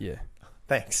 yeah,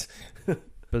 thanks.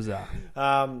 Bizarre.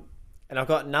 And I've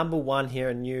got number 1 here,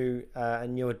 a new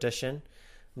addition,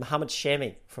 Mohammad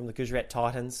Shami from the Gujarat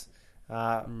Titans.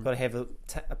 Got to have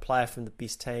a player from the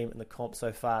best team in the comp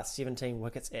so far. 17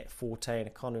 wickets at 14,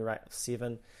 economy rate of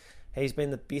 7. He's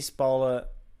been the best bowler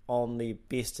on the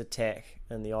best attack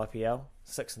in the IPL,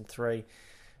 6-3.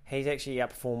 He's actually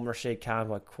outperformed Rashid Khan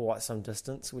by quite some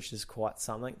distance, which is quite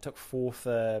something. Took 4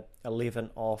 for 11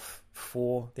 off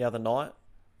 4 the other night,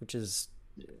 which is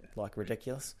like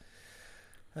ridiculous.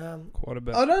 Quite a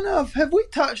bit. I don't know. Have we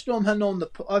touched on him on the?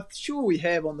 I'm sure we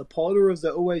have on the pod, or has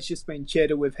it always just been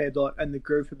chatter we've had like in the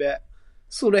group about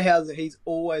sort of how he's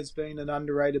always been an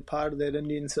underrated part of that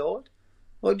Indian side?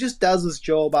 Like, just does his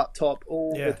job up top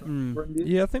all the time for India.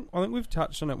 Yeah, I think we've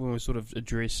touched on it when we sort of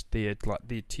addressed their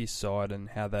Test side and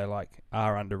how they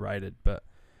are underrated. But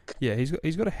yeah, he's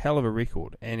got a hell of a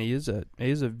record, and he is a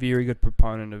very good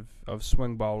proponent of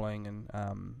swing bowling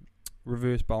and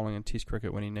reverse bowling and Test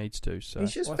cricket when he needs to. So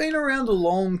he's just been around a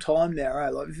long time now,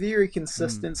 right? Like, very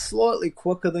consistent, slightly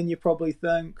quicker than you probably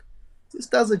think.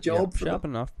 Just does a job for sharp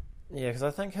them. enough. Yeah, because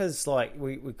I think his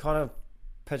we kind of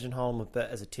pigeonhole him a bit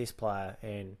as a Test player,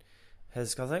 and I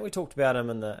think we talked about him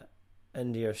in the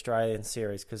India-Australian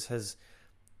series because his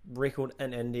record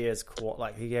in India is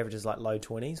quite he averages low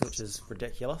 20s, which is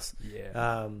ridiculous.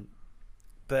 Yeah.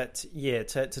 But yeah,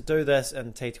 to do this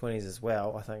in T20s as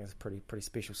well, I think is pretty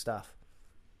special stuff.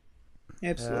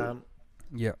 Absolutely.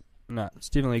 Yeah. No, it's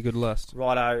definitely a good list.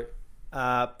 Righto.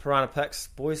 Piranha picks,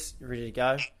 boys, you ready to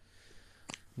go?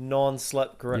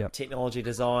 Non-slip grip technology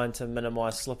designed to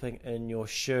minimise slipping in your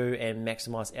shoe and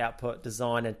maximise output,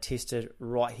 designed and tested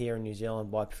right here in New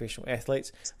Zealand by professional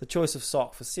athletes. The choice of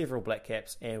sock for several black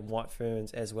caps and white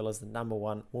ferns, as well as the number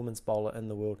 1 women's bowler in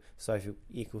the world, Sophie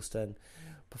Eccleston.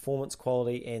 Performance,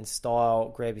 quality and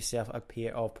style. Grab yourself a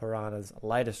pair of Piranha's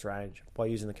latest range by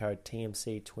using the code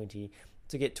TMC20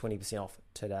 to get 20% off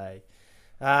today.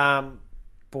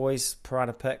 Boys,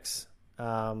 Piranha picks.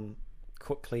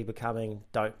 Quickly becoming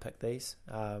don't pick these,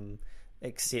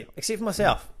 except for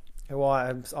myself, who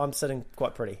I'm sitting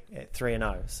quite pretty at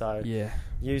 3-0. So yeah,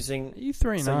 using you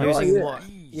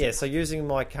 3-0. So using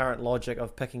my current logic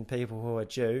of picking people who are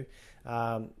due,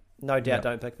 no doubt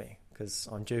don't pick me because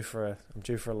I'm due for a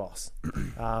loss.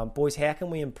 Boys, how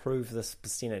can we improve this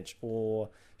percentage,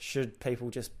 or should people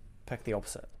just pick the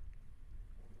opposite?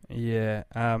 Yeah,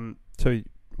 so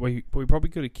we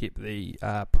probably could have kept the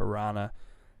Piranha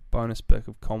bonus pick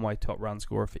of Conway top run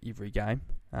scorer for every game.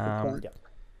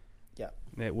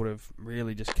 That would have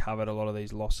really just covered a lot of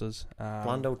these losses.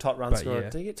 Blundell top run scorer.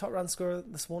 Did he get top run scorer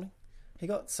this morning? He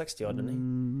got 60 odd,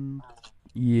 didn't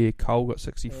he? Yeah, Cole got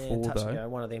 64 though. Go,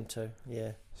 one of them two.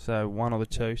 Yeah. So one of the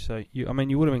two. So you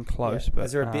would have been close. Yeah. But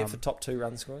is there a bet for top 2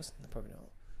 run scorers? Probably not.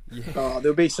 Yeah. Oh,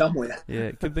 there'll be somewhere.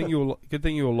 Yeah, good thing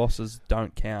your losses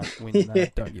don't count when they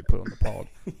don't get put on the pod.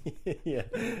 Yeah,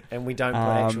 and we don't put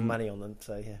actual money on them.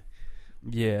 So yeah.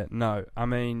 Yeah, no. I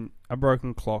mean, a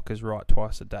broken clock is right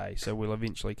twice a day, so we'll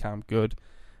eventually come good.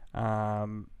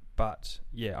 But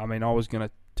yeah, I mean, I was going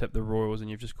to tip the Royals, and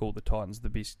you've just called the Titans the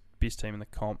best team in the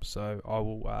comp, so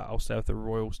I'll stay with the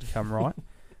Royals to come right.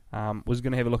 Was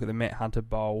going to have a look at the Matt Hunter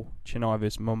Bowl, Chennai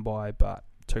versus Mumbai, but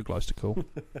too close to call.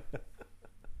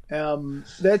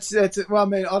 That's well, I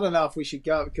mean, I don't know if we should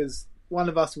go because one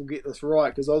of us will get this right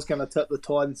because I was going to tip the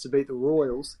Titans to beat the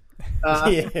Royals.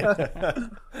 I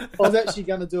was actually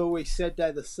going to do a wee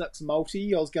Saturday the 6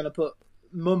 multi. I was going to put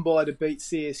Mumbai to beat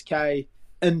CSK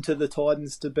into the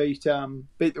Titans to beat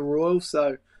the Royals.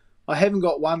 So I haven't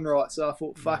got one right. So I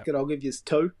thought, fuck it, I'll give you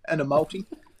 2 and a multi.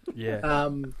 Yeah.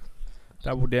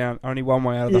 Double down. Only one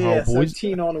way out of the hole, boys. So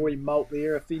 10 on a wee mult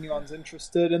there if anyone's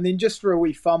interested. And then just for a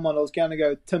wee fun one, I was going to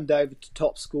go Tim David to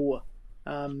top scorer.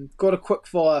 Got a quick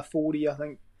fire 40, I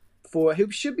think.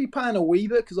 He should be paying a wee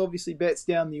bit because obviously bats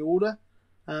down the order.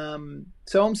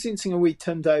 So I'm sensing a wee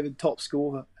Tim David top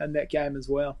scorer in that game as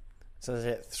well. So is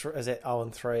that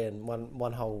 0-3 in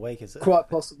one whole week? Is it quite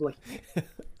possibly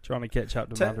trying to catch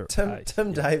up to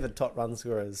Tim David top run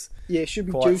scorers? Yeah, should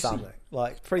be quite juicy. something.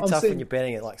 Like pretty tough when you're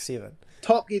betting at like 7.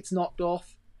 Top gets knocked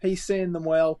off. He's seeing them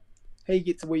well. He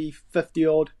gets a wee 50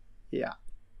 odd. Yeah.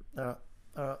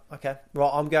 Okay.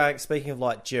 Right, I'm going. Speaking of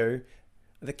like due,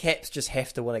 the Caps just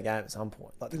have to win a game at some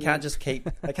point. Like they can't just keep.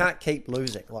 They can't keep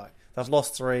losing. Like they've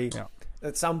lost 3. Yeah.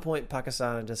 At some point,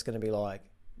 Pakistan are just going to be like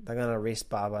they're going to arrest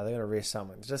Barbo. They're going to arrest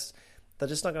someone. They're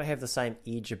just not going to have the same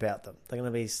edge about them. They're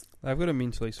going to be. They've got to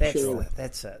mentally.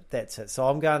 That's it. So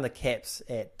I'm going the Caps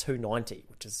at 290,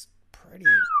 which is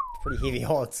pretty heavy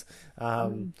odds.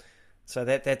 So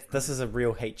this is a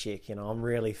real heat check. You know, I'm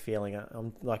really feeling it.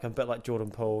 I'm a bit like Jordan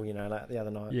Poole. You know, like the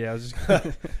other night. Yeah, I was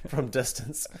just from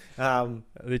distance.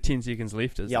 The 10 seconds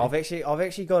left. I've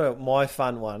actually got my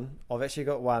fun one. I've actually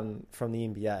got one from the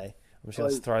NBA. I'm just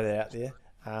going to throw that out there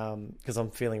because I'm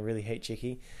feeling really heat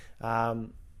checky.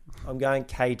 I'm going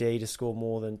KD to score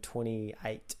more than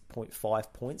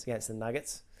 28.5 points against the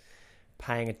Nuggets,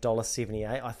 paying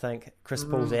 $1.78. I think Chris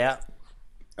Paul's out.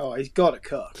 Oh, he's got it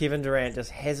cooked. Kevin Durant just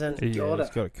hasn't. He's got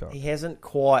it cooked. He hasn't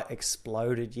quite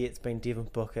exploded yet. It's been Devin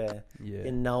Booker. Yeah.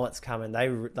 You know it's coming. They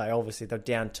obviously they're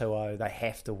down 2-0. They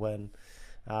have to win.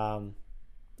 When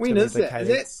is that? Is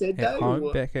that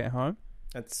Saturday? Back at home?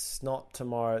 It's not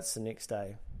tomorrow. It's the next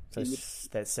day. So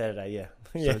that's Saturday. Yeah.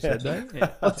 So Saturday.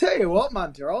 Yeah. I'll tell you what,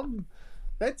 Munter. I'm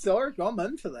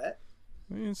in for that.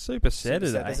 It's Super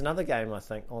Saturday. There's another game I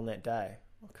think on that day.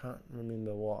 I can't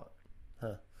remember what.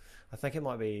 I think it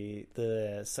might be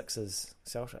the Sixers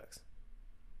Celtics.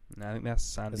 No, I think that's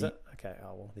Sunday. Is it? Okay.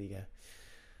 Oh well, there you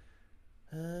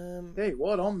go. Hey,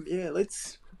 what?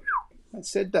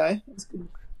 That's Saturday. That's good.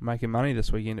 Making money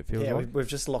this weekend, it feels like. We've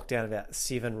just locked down about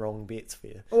 7 wrong bets for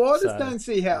you. Well, I just don't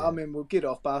see how. Yeah. I mean, we'll get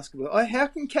off basketball. How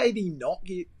can KD not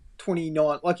get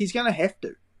 29? Like he's going to have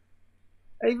to.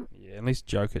 Yeah, unless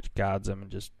Jokic guards him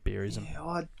and just buries him.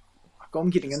 Yeah, I'm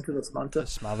getting into this, Munter.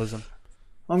 Just smothers him.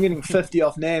 I'm getting 50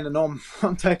 off Nan, and I'm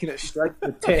taking it straight to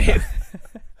the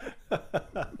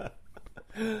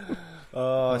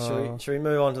tab. Should we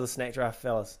move on to the snack draft,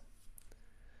 fellas?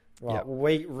 Right, yep.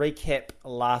 We recap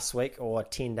last week or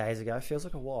 10 days ago. Feels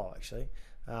like a while actually.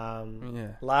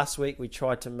 Last week we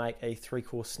tried to make a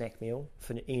 3-course snack meal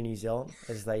for Air New Zealand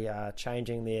as they are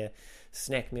changing their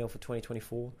snack meal for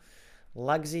 2024.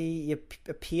 Lugsy, you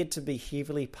appeared to be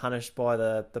heavily punished by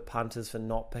the punters for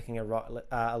not picking a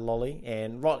lolly,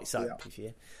 and rightly so, to be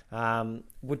fair.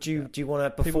 Do you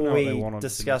want to, before we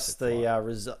discuss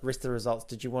the rest of the results,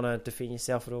 did you want to defend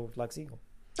yourself at all, Lugsy?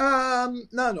 No,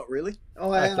 not really.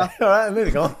 Okay. All right,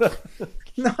 moving on.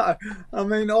 No, I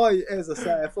mean, as I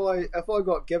say, if I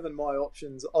got given my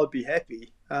options, I'd be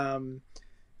happy. It'd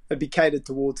be catered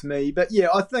towards me. But yeah,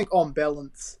 I think on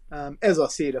balance, as I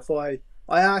said, if I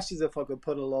asked you if I could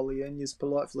put a lolly in, you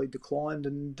politely declined,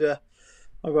 and I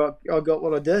got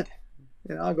what I did.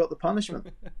 You know, I got the punishment.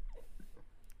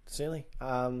 Certainly.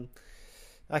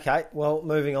 Okay, well,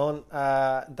 moving on.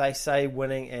 They say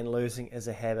winning and losing is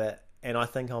a habit, and I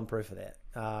think I'm proof of that.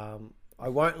 I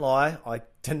won't lie, I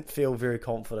didn't feel very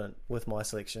confident with my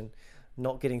selection.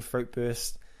 Not getting fruit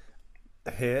burst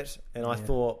hurt, and I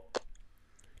thought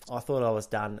I was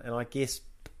done. And I guess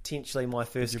potentially my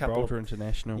first couple of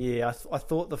International. Yeah, I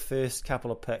thought the first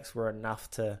couple of picks were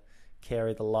enough to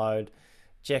carry the load.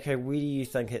 Jacko, where do you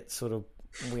think it sort of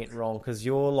went wrong? Because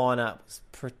your lineup was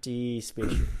pretty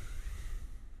special.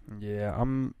 Yeah,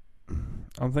 I'm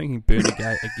thinking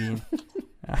Bernagate again.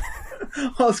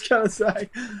 I was going to say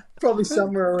probably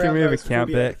somewhere around. Can we have a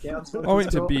count back? I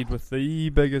went to bed with the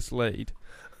biggest lead.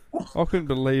 I couldn't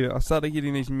believe it. I started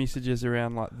getting these messages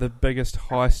around like the biggest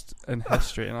heist in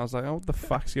history, and I was like, "Oh, what the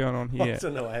fuck's going on here?"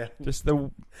 Just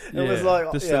the it was like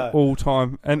an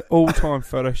all-time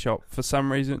Photoshop. For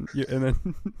some reason, you're in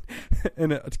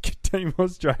a Team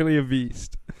Australia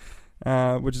vest,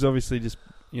 which is obviously just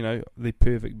the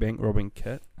perfect bank robbing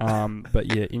kit.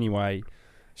 But yeah, anyway.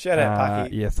 Shout out Paki.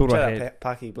 Yeah, thought Shout I had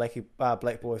Paki, Black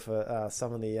Boy for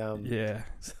some of the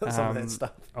some of that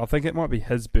stuff. I think it might be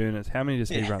his burners. How many does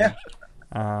he run?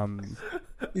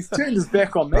 He's turned his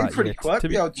back on me pretty quick.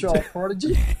 The old child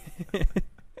prodigy.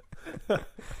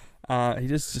 He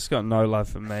just got no love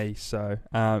for me. So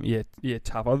yeah,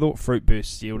 tough. I thought Fruit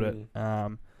Burst sealed it.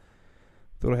 Thought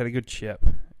I had a good chip.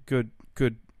 Good.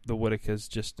 The Whittaker's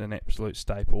just an absolute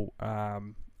staple.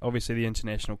 Obviously, the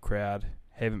international crowd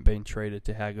haven't been treated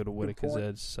to how good a Whittaker's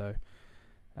is. So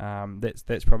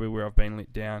that's probably where I've been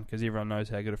let down because everyone knows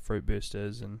how good a Fruit Burst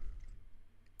is, and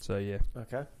so yeah.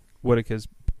 Okay. Whittaker's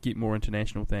get more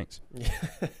international, thanks.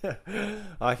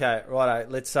 Okay, righto.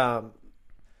 Let's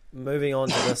moving on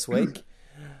to this week.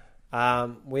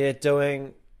 We're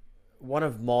doing one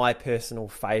of my personal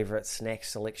favourite snack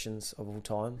selections of all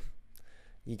time.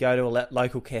 You go to a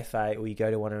local cafe or you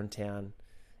go to one in town.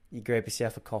 You grab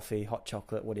yourself a coffee, hot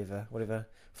chocolate, whatever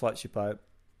floats your boat.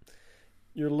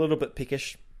 You're a little bit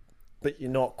peckish, but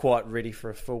you're not quite ready for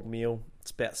a full meal.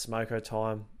 It's about smoko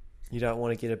time. You don't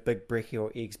want to get a big brekkie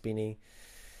or eggs benny.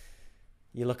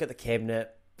 You look at the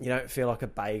cabinet. You don't feel like a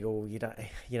bagel. You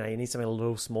need something a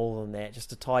little smaller than that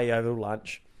just to tie you over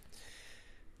lunch.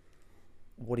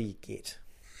 What do you get?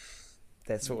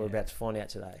 That's what we're about to find out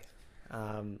today.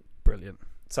 Brilliant.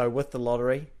 So with the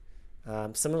lottery,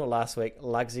 similar to last week,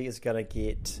 Lugsy is going to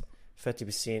get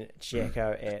 50%,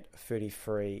 Jacko at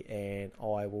 33%, and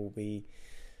I will be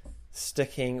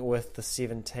sticking with the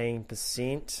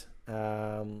 17%.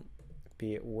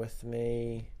 Bear with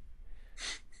me.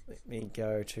 Let me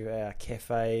go to our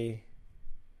cafe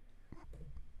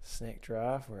snack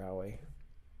draft. Where are we?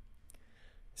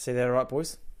 See that all right,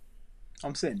 boys?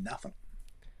 I'm seeing nothing.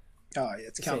 Oh, yeah,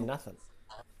 it's coming. Seeing nothing.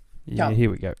 Yeah, here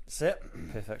we go. That's it.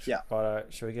 Perfect. Yeah. Righto.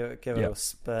 Should we give it a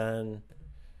spin?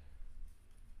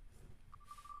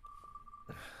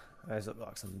 Those look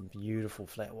like some beautiful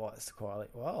flat whites to quality.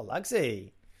 Wow,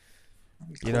 Lugsy.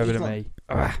 Get over to me.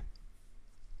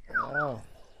 Oh.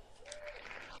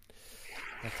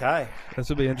 Okay. This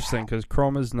will be interesting because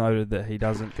Crom has noted that he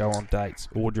doesn't go on dates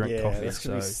or drink coffee. This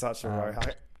could be such a row.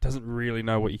 Doesn't really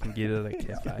know what you can get at a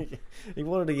cafe. He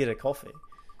wanted to get a coffee.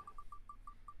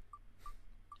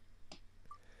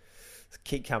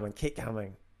 Keep coming.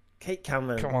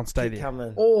 Come on, stay there.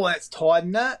 Coming. Oh, that's tight,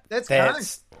 isn't it? That's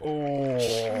Yes,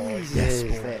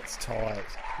 that's tight.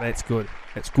 That's good.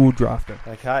 That's good drafting.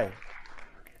 Okay.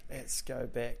 Let's go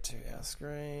back to our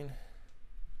screen.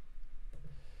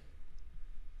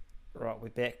 Right, we're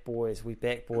back, boys.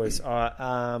 All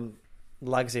right,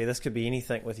 Lugsy, this could be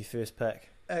anything with your first pick.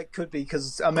 It could be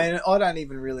because I don't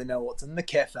even really know what's in the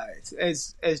cafe.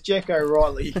 As Jacko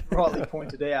rightly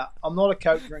pointed out, I'm not a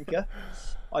Coke drinker.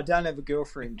 I don't have a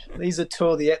girlfriend. These are two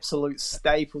of the absolute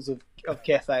staples of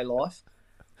cafe life.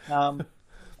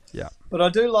 Yeah. But I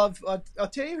do love. I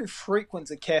tell you who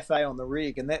frequents a cafe on the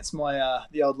rig, and that's my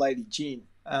the old lady Jen.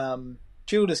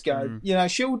 She'll just go.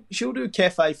 She'll do a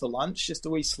cafe for lunch, just a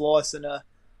wee slice and a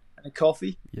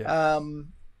coffee. Yeah.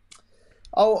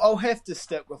 I'll have to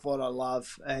stick with what I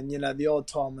love, and the odd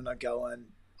time when I go in,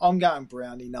 I'm going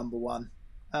brownie number one.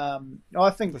 I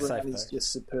think brownie's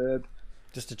just superb.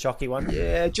 Just a chalky one.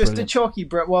 Yeah, just a chalky.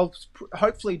 Well,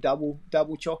 hopefully double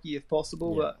chalky if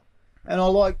possible. Yeah. And I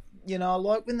like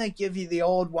when they give you the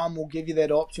odd one. We'll give you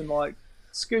that option, like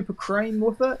scoop of cream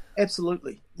with it.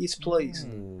 Absolutely, yes, please.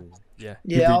 Yeah,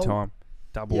 every time.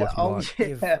 Double if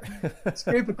you like. Yeah.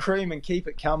 Scoop of cream and keep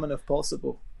it coming if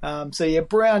possible. So yeah,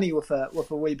 brownie with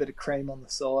a wee bit of cream on the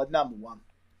side, number one.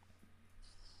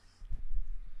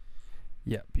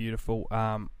 Yeah, beautiful.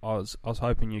 I was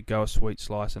hoping you'd go a sweet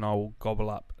slice, and I will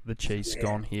gobble up the cheese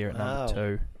scone here at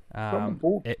number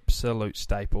 2. Absolute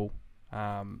staple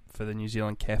for the New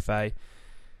Zealand cafe.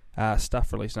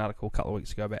 Stuff released an article a couple of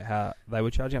weeks ago about how they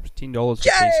were charging up to $10 for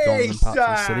cheese scones in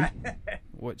parts of the city,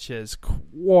 which is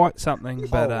quite something.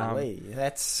 But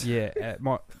that's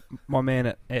my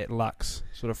man at Lux,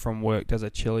 sort of from work, does a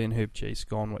chili and herb cheese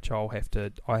scone, which I have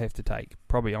to take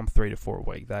probably on 3 to 4 a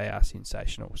week. They are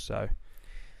sensational. So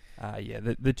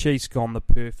the cheese scone, the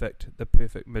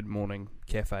perfect mid-morning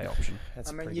cafe option.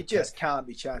 You just can't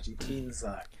be charging tens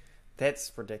though.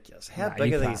 That's ridiculous. How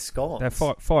big are these scones? They're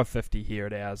 $5.50 here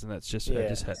at ours, and it just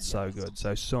hits so good.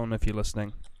 So, Son, if you're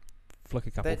listening, flick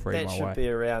a couple free my way. That should be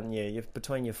around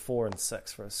between your 4 and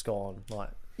 6 for a scone. Like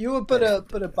you a bit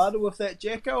of butter with that,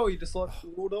 Jacko, or you just like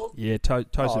raw dog? Yeah,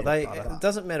 toasted butter. It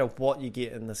doesn't matter what you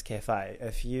get in this cafe.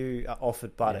 If you are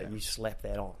offered butter, you slap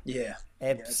that on. Yeah,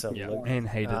 absolutely. Yeah. And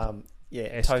heated.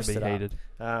 It has to be heated.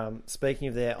 Speaking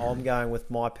of that, I'm going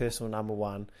with my personal number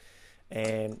one,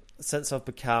 and since I've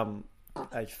become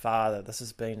a father, this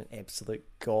has been an absolute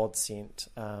godsend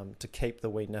to keep the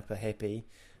wee nipper happy.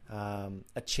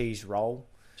 A cheese roll.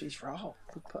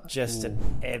 Just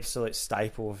an absolute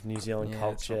staple of New Zealand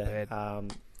culture.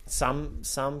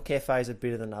 Some cafes are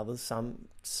better than others.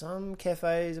 Some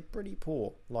cafes are pretty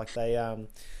poor. Like they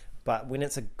But when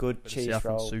it's a good cheese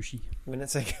roll, sushi. when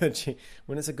it's a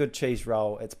good cheese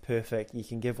roll, it's perfect. You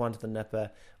can give one to the nipper.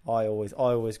 I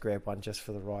always grab one just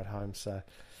for the ride home. So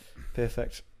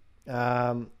perfect.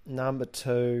 Number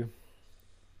 2.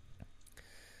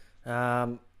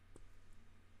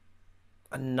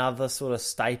 Another sort of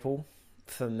staple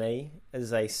for me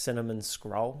is a cinnamon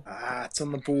scroll. It's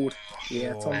on the board.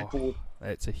 Yeah, it's on the board.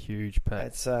 That's a huge pick.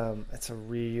 It's a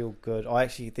real good.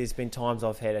 There's been times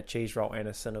I've had a cheese roll and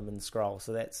a cinnamon scroll,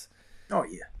 so that's. Oh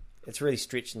yeah. It's really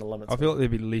stretching the limits. I feel like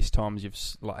there'd be less times you've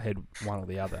had one or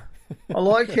the other. I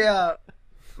like how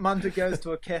Munter goes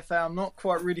to a cafe. I'm not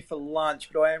quite ready for lunch,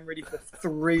 but I am ready for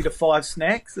 3 to 5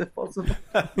 snacks if possible.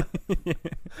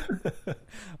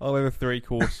 I'll have a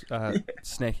 3-course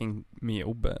snacking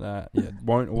meal, but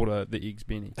won't order the eggs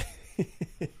Benny.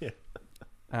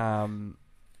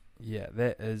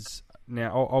 That is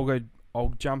now.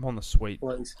 I'll jump on the sweet,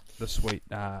 Please.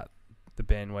 The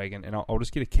bandwagon, and I'll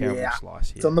just get a caramel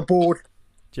slice here. It's on the board.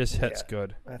 Just hits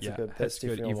good. That's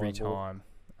good every time.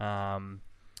 I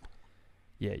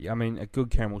mean, a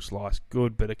good caramel slice,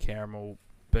 good bit of caramel,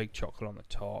 big chocolate on the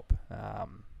top.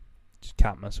 Just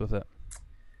can't miss with it.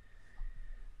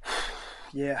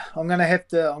 Yeah, I'm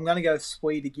gonna go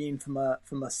sweet again for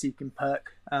my second pick.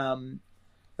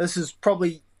 This is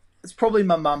probably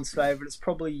my mum's favourite. It's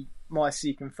probably my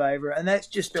second favourite, and that's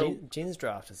just Jen's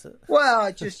draft, is it? Well,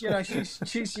 just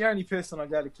she's the only person I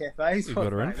go to cafes We've with.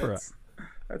 got her in for it.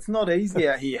 It's not easy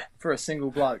out here for a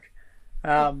single bloke.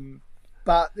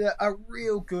 But a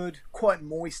real good, quite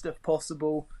moist if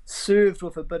possible, served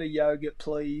with a bit of yogurt,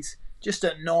 please. Just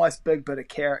a nice big bit of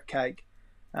carrot cake.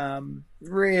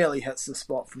 Really hits the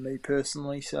spot for me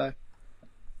personally. So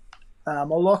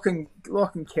I'll lock in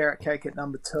carrot cake at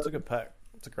number 2. It's a good pick.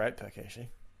 It's a great pick, actually.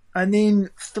 And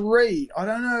then 3, I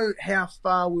don't know how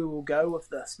far we will go with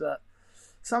this, but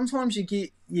sometimes you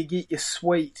get your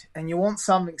sweet and you want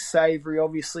something savoury.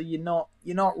 Obviously, you're not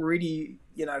ready,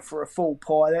 for a full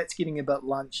pie. That's getting a bit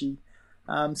lunchy.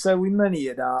 So we mini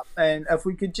it up, and if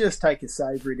we could just take a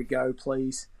savoury to go,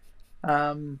 please.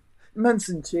 Mince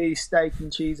and cheese, steak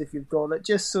and cheese, if you've got it.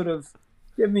 Just sort of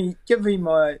give me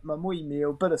my wee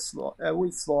meal, a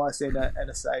wee slice and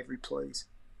a savoury, please.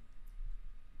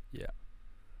 Yeah.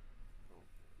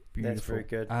 Beautiful. That's very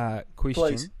good. Question.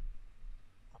 Please.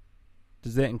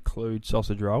 Does that include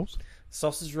sausage rolls?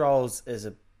 Sausage rolls is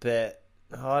a bit...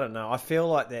 I don't know. I feel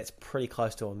like that's pretty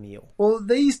close to a meal. Well,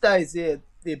 these days they're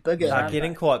bigger. They're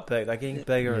getting quite big. They're getting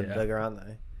bigger and bigger, aren't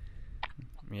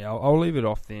they? Yeah, I'll leave it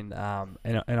off then,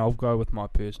 and I'll go with my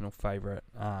personal favourite,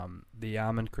 the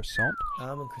almond croissant.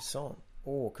 Almond croissant.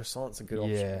 Oh, croissant's a good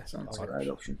option. Yeah, that's a great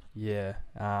option. Yeah.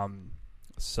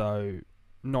 So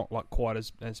not like quite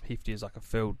as hefty as like a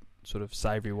filled sort of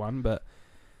savoury one, but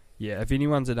yeah, if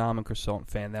anyone's an almond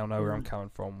croissant fan, they'll know where I'm coming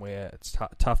from. Where it's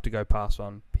tough to go past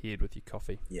one paired with your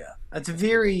coffee. Yeah, it's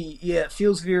it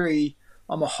feels very.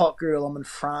 I'm a hot girl. I'm in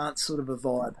France, sort of a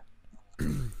vibe.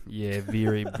 Yeah,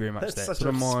 very, very much that. Such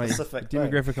sort a of my specific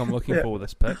demographic I'm looking for with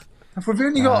this pick. If we've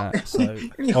only got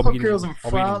any hot girls in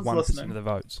France I'll be 1% listening, of the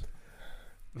votes.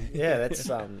 Yeah, that's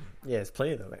it's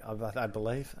plenty of them, I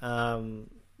believe.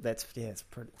 It's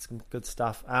some good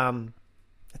stuff.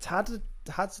 It's hard to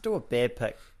do a bad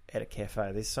pick at a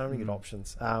cafe. There's so many good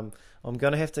options. I'm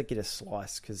gonna have to get a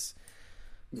slice because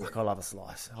I love a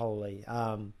slice. Holy.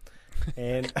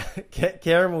 And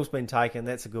caramel's been taken.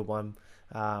 That's a good one.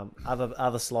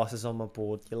 Other slices on my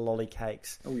board. Your lolly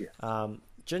cakes. Oh yeah.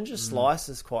 Ginger slice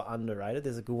is quite underrated.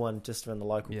 There's a good one just around the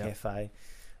local cafe.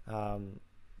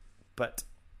 But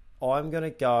I'm going to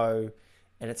go,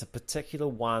 and it's a particular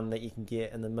one that you can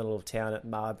get in the middle of town at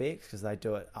Mailbag because they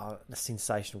do a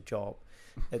sensational job.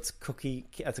 It's a cookie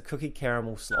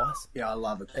caramel slice. Yeah, I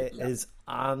love it. It is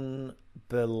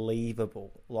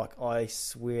unbelievable. Like, I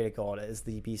swear to God, it is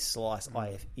the best slice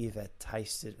I have ever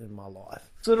tasted in my life.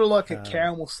 Sort of like a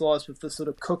caramel slice with the sort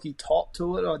of cookie top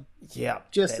to it.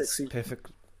 That's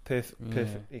perfect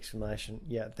explanation.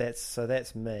 Yeah,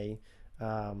 that's me.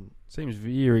 Seems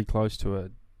very close to a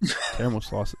caramel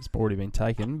slice that's already been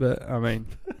taken, but I mean...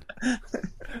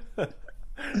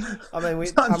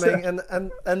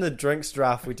 in the drinks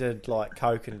draft we did like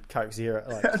Coke and Coke Zero,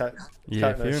 like Coke, yeah,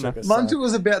 Coke fair no enough. sugar. Munter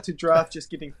was about to draft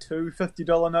just getting two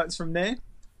 $50 notes from there.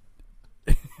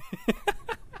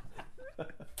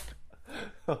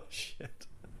 Oh shit!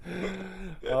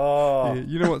 Oh, yeah,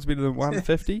 you know what's better than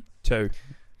 150? 2.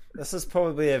 This is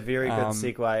probably a very good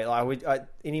segue. Like,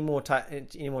 any more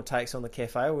takes on the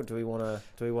cafe, or do we want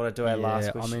to do our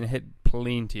last question? I mean, it had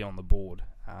plenty on the board.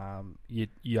 Your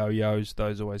yo-yos,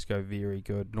 those always go very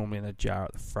good. Normally in a jar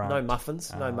at the front. No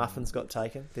muffins. No muffins got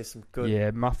taken. There's some good.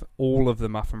 Yeah, all of the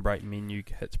muffin break menu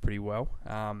hits pretty well.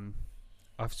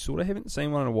 I sort of haven't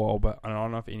seen one in a while, but I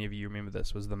don't know if any of you remember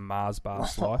this. Was the Mars bar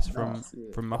slice from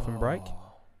Muffin Break?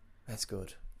 That's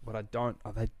good. But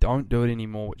they don't do it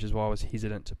anymore, which is why I was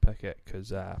hesitant to pick it,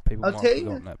 because people might have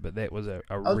forgotten it. But that was a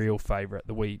real favourite.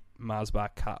 The wee Mars bar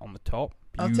cut on the top.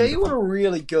 Beautiful. I'll tell you what are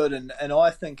really good, and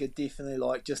I think are definitely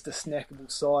like just a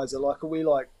snackable size. Are like a wee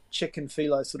like chicken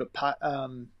phyllo sort of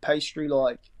pastry,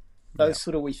 like those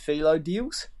sort of wee phyllo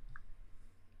deals.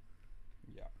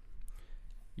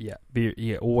 Yeah,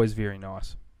 always very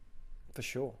nice. For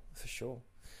sure.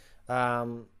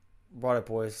 Righto,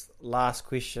 boys. Last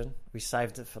question. We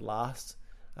saved it for last.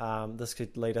 This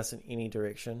could lead us in any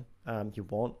direction you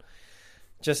want.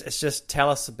 Just tell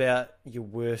us about your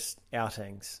worst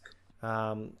outings.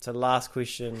 So last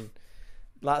question.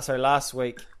 Last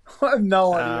week. I have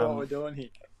no idea what we're doing here.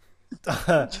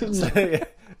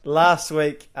 Last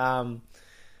week,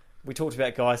 we talked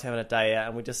about guys having a day out,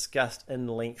 and we discussed in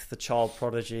length the child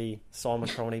prodigy Simon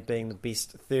Cromley being the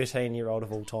best 13-year-old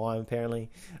of all time,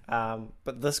 apparently.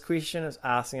 But this question is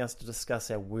asking us to discuss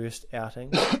our worst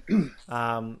outings.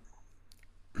 For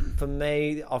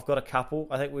me, I've got a couple.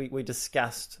 I think we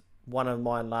discussed one of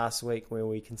mine last week where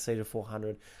we conceded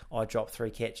 400. I dropped 3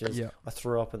 catches. Yep. I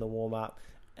threw up in the warm-up,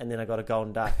 and then I got a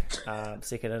golden duck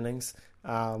second innings.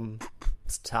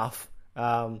 It's tough.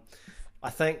 I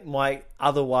think my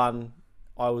other one,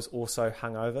 I was also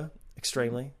hungover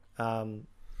extremely. Now,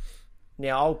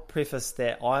 I'll preface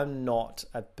that I'm not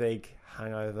a big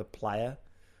hungover player.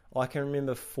 I can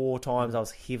remember 4 times I was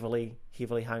heavily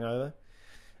hungover.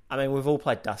 I mean, we've all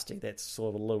played Dusty. That's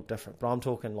sort of a little different. But I'm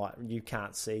talking like you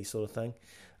can't see sort of thing.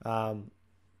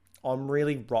 I'm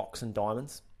really rocks and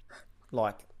diamonds.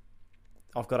 Like,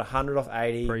 I've got 100 off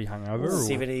 80. Pre-hungover?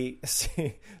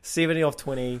 70 off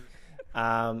 20.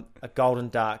 A golden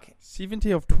duck.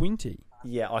 70 of 20.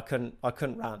 Yeah, I couldn't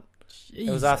run.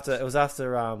 Jesus. It was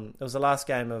the last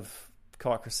game of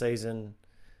Kaikra season,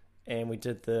 and we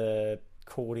did the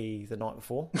Cordy the night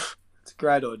before. It's a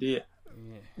great idea.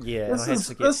 Yeah.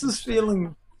 This is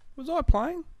feeling. Was I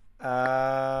playing?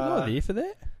 Was I there for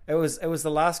that? It was the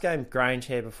last game Grange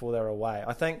had before they were away.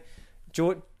 I think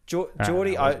Geordie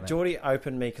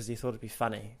opened me because he thought it'd be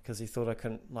funny because he thought I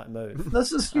couldn't move.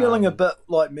 This is feeling a bit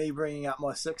like me bringing up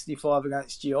my 65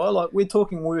 against GI. Like, we're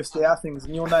talking worst outings,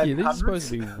 and your name. Yeah, these are supposed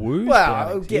to be worst. Well,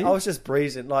 I was just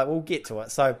breezing. We'll get to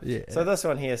it. So this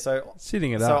one here. So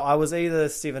setting it up. So I was either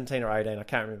 17 or 18. I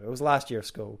can't remember. It was last year of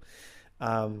school.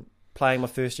 Playing my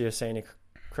first year of senior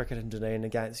cricket in Dunedin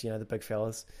against the big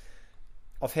fellas.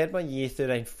 I've had my year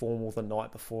 13 formal the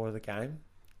night before the game,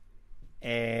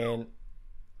 and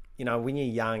when you're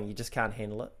young, you just can't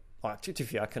handle it. Like, too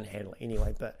few, I couldn't handle it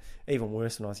anyway, but even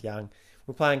worse when I was young.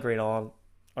 We're playing Green Island.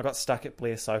 I got stuck at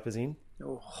Blair Soper's in,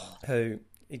 who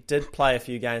he did play a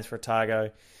few games for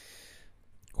Otago.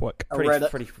 Quick.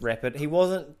 Pretty rapid. He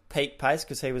wasn't peak pace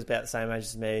because he was about the same age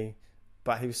as me,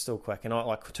 but he was still quick. And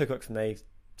too quick for me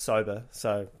sober,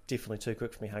 so definitely too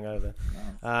quick for me hungover.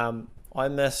 I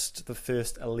missed the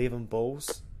first 11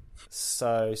 balls,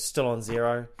 so still on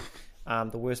 0.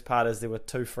 The worst part is there were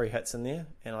 2 free hits in there,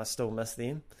 and I still missed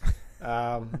them.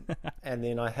 And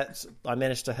then I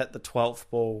managed to hit the 12th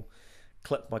ball,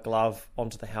 clip my glove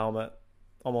onto the helmet.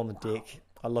 I'm on the deck.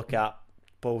 I look up,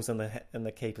 balls in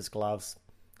the keeper's gloves,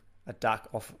 a duck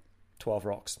off 12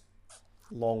 rocks.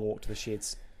 Long walk to the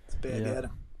sheds. It's bad, yeah.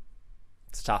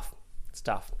 It's tough.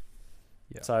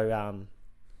 Yeah. So,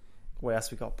 what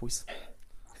else we got, boys?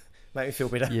 Make me feel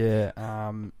better. Yeah.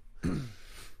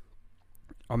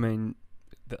 I mean,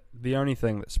 the only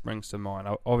thing that springs to mind,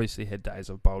 I obviously had days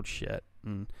of bowled shit,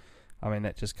 and I mean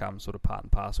that just comes sort of part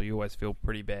and parcel. You always feel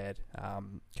pretty bad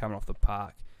coming off the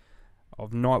park.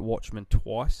 I've night watchman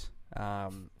twice.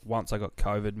 Once I got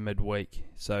COVID midweek,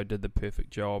 so did the perfect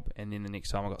job, and then the next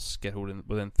time I got skittled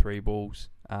within 3 balls.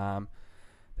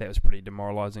 That was pretty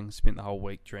demoralising. Spent the whole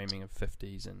week dreaming of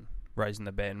 50s and raising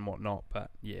the bat and whatnot.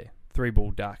 But yeah,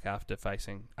 3-ball duck after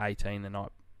facing 18 the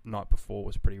night before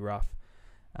was pretty rough.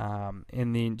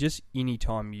 And then just any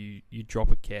time you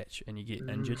drop a catch and you get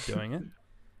injured doing it,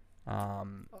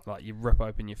 like you rip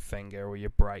open your finger or you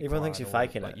break. Everyone thinks you're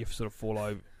faking it. You sort of fall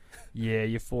over. Yeah,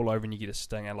 you fall over and you get a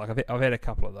stinger. Like I've had a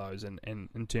couple of those, and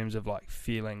in terms of like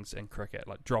feelings in cricket,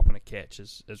 like dropping a catch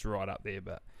is right up there,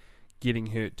 but getting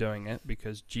hurt doing it,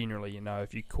 because generally,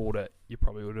 if you caught it, you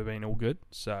probably would have been all good.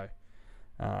 So,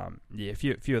 a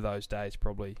few of those days,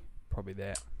 probably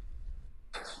that.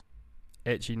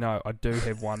 Actually, no, I do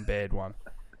have one bad one.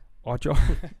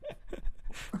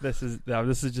 This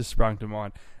has just sprung to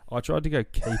mind. I tried to go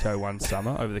keto one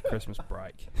summer over the Christmas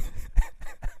break.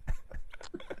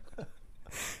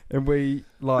 And we,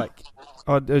 like,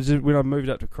 when I moved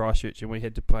up to Christchurch, and we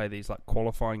had to play these, like,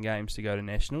 qualifying games to go to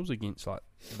nationals against, like,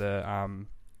 the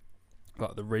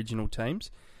regional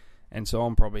teams. And so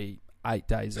I'm probably 8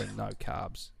 days in, no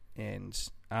carbs. And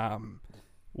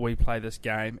we play this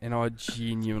game, and I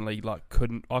genuinely, like,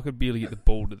 I could barely get the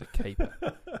ball to the keeper.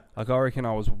 Like, I reckon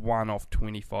I was 1 off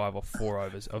 25 or 4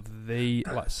 overs of the,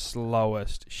 like,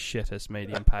 slowest, shittest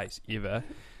medium pace ever.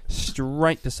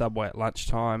 Straight to Subway at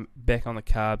lunchtime, back on the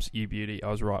carbs, you beauty. I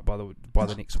was right by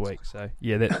the next week. So,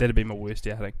 yeah, that'd be my worst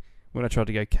outing when I tried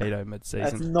to go keto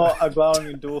mid-season. That's not a glowing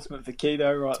endorsement for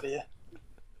keto right there.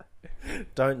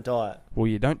 Don't diet. Well,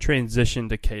 you don't transition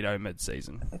to keto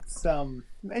mid-season. It's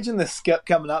imagine the skip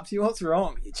coming up to you. What's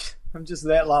wrong? I'm just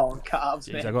that low on carbs,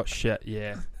 Jeez, man. I got shit,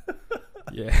 yeah.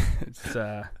 Yeah, it's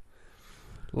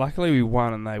luckily we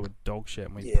won and they were dog shit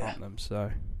and we pumped them,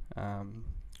 so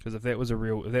because if that was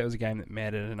a game that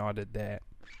mattered and I did that,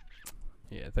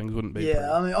 yeah, things wouldn't be.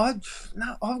 Yeah, I mean,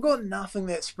 I've got nothing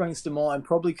that springs to mind.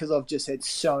 Probably because I've just had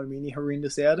so many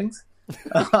horrendous outings.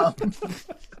 I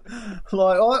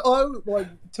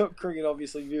took cricket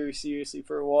obviously very seriously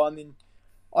for a while, and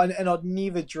then I'd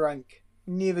never drink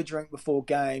before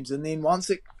games, and then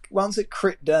once it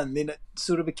crept in, then it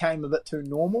sort of became a bit too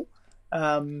normal.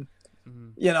 You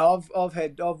know,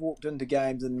 I've walked into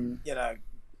games and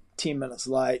 10 minutes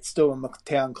late, still in my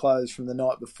town clothes from the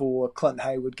night before, Clint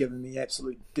Hayward giving me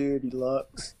absolute dirty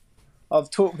looks. I've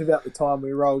talked about the time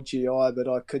we rolled GI, but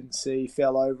I couldn't see,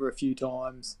 fell over a few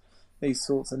times, these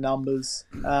sorts of numbers.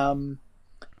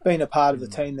 Being a part of the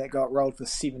team that got rolled for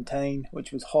 17,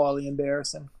 which was highly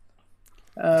embarrassing.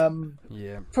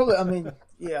 Probably, I mean,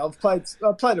 yeah, I played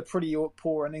a pretty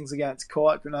poor innings against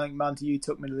Kite, and I think Munty, you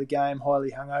took me to the game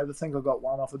highly hungover. I think I got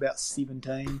one off about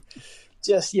 17.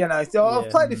 Just,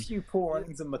 I've played a few poor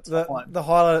innings in my time. The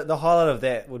highlight of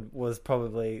that was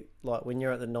probably like when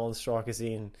you're at the non-strikers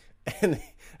end, and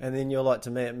then you're like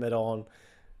to me at mid on.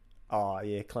 Oh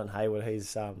yeah, Clint Hayward.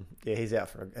 He's out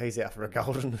for a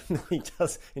golden. he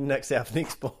nicks out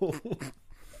next ball.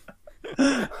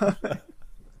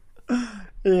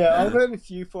 Yeah, I've had a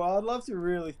few. I'd love to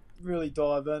really, really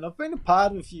dive in. I've been a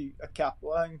part of a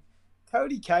couple. I mean,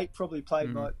 Cody Kate probably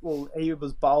played he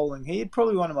was bowling. He had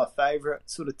probably one of my favourite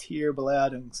sort of terrible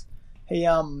outings. He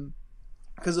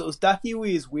because it was Ducky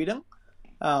Weir's wedding.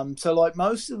 So like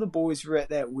most of the boys were at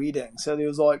that wedding. So there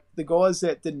was like the guys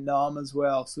that didn't know him as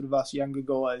well, sort of us younger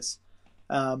guys,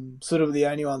 sort of the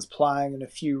only ones playing and a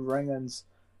few ring-ins.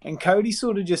 And Cody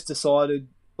sort of just decided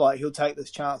like he'll take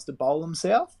this chance to bowl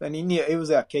himself, and he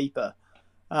was our keeper.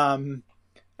 And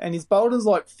he's bowled his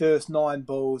like first 9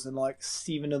 balls, and like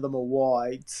 7 of them are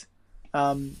wides.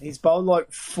 He's bowled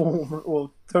like 4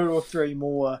 or 2 or 3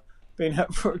 more, been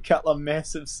hit for a couple of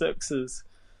massive sixes.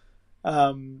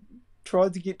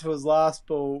 Tried to get to his last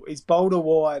ball. He's bowled a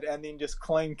wide and then just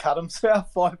clean cut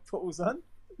himself 5 balls in.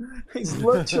 He's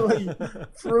literally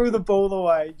threw the ball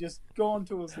away, just gone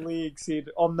to his leg, said,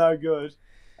 "I'm no good,"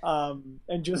 and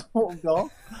just walked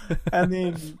off. And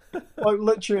then, like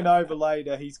literally an over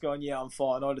later, he's gone, "Yeah, I'm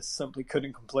fine. I just simply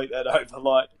couldn't complete that over."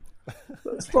 Like,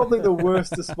 it's probably the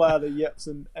worst display of the yips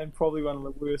and probably one of the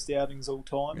worst outings all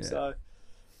time. Yeah. So,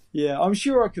 yeah, I'm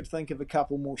sure I could think of a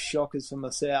couple more shockers for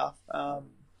myself.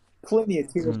 Plenty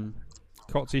of terrible.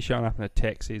 Cotsy showing up in a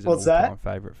taxi is an all-time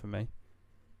favourite for me.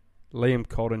 Liam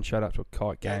Colden showed up to a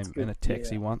kite game in a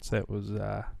taxi once. That was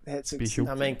special.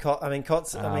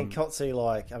 Cotsy,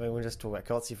 like, we'll just talk about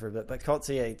Cotsy for a bit, but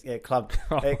Cotsy at Club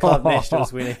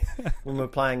Nationals when we're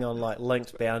playing on like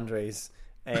linked boundaries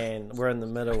and we're in the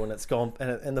middle and it's gone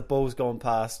and the ball's gone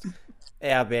past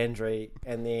our boundary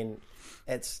and then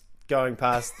it's going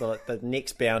past the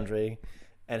next boundary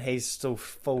and he's still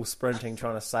full sprinting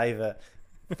trying to save it,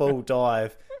 full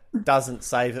dive, doesn't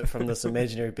save it from this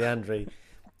imaginary boundary,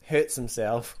 hurts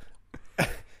himself,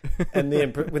 and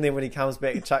then when he comes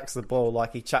back and chucks the ball,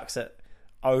 like he chucks it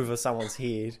over someone's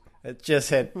head. It just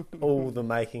had all the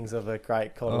makings of a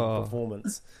great Cotton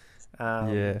performance.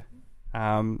 This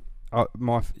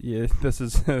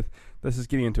is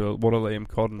getting into one of Liam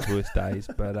Cotton's worst days,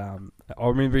 but I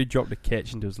remember he dropped a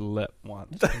catch into his lip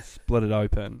once and split it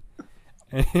open,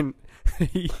 and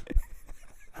he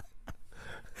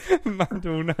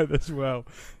Munda will know this well.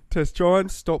 To try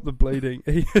and stop the bleeding,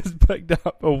 he has picked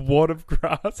up a wad of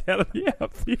grass out of the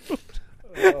outfield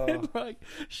and like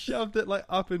shoved it like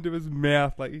up into his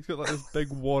mouth. Like he's got like this big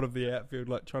wad of the outfield,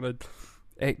 like trying to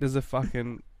act as a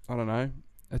fucking, I don't know,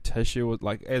 a tissue, or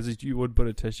like as you would put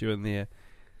a tissue in there.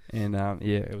 And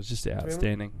it was just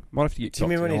outstanding. Might have to get Do you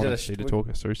remember when he did to talk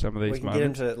us through some of these we can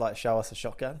moments. get him to show us a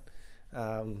shotgun.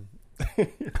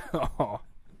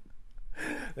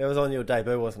 That was on your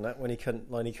debut, wasn't it? When he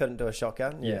couldn't do a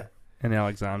shotgun. Yeah. And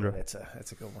Alexandra. That's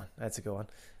a good one. That's a good one.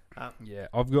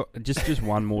 I've got just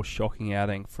one more shocking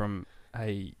outing from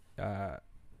a.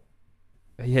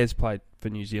 He has played for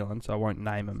New Zealand, so I won't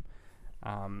name him.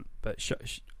 But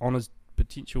on his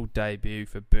potential debut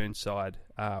for Burnside,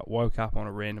 woke up on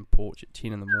a random porch at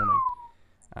 10 in the morning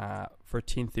for a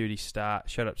 10:30 start.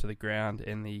 Showed up to the ground,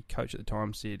 and the coach at the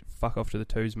time said, "Fuck off to the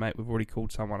twos, mate. We've already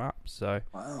called someone up." So,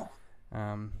 wow.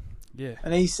 Yeah,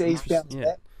 and he's bounced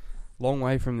back. Long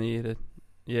way from there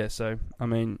to, so I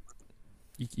mean,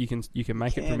 you can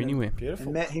make it from anywhere. Beautiful.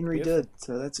 And Matt Henry did,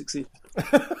 so that's acceptable.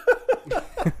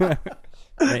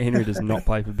 Matt Henry does not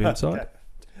play for Burnside. Okay.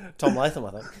 Tom Latham,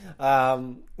 I think.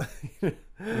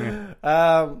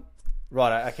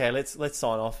 Right, okay, let's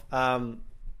sign off. I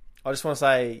just want to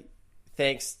say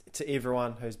thanks to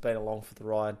everyone who's been along for the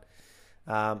ride.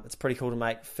 It's pretty cool to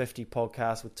make 50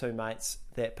 podcasts with two mates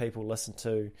that people listen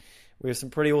to. We have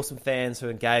some pretty awesome fans who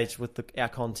engage with our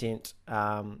content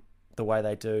the way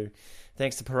they do.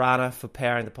 Thanks to Piranha for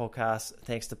powering the podcast.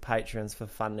 Thanks to patrons for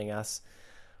funding us.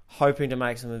 Hoping to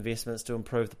make some investments to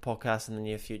improve the podcast in the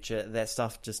near future. That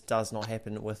stuff just does not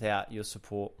happen without your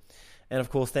support. And of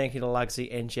course, thank you to Lugsy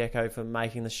and Jacko for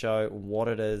making the show what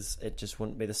it is. It just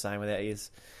wouldn't be the same without you.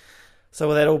 So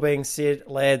with that all being said,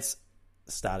 lads,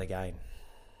 start again.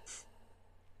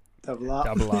 Double up.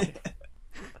 Double up.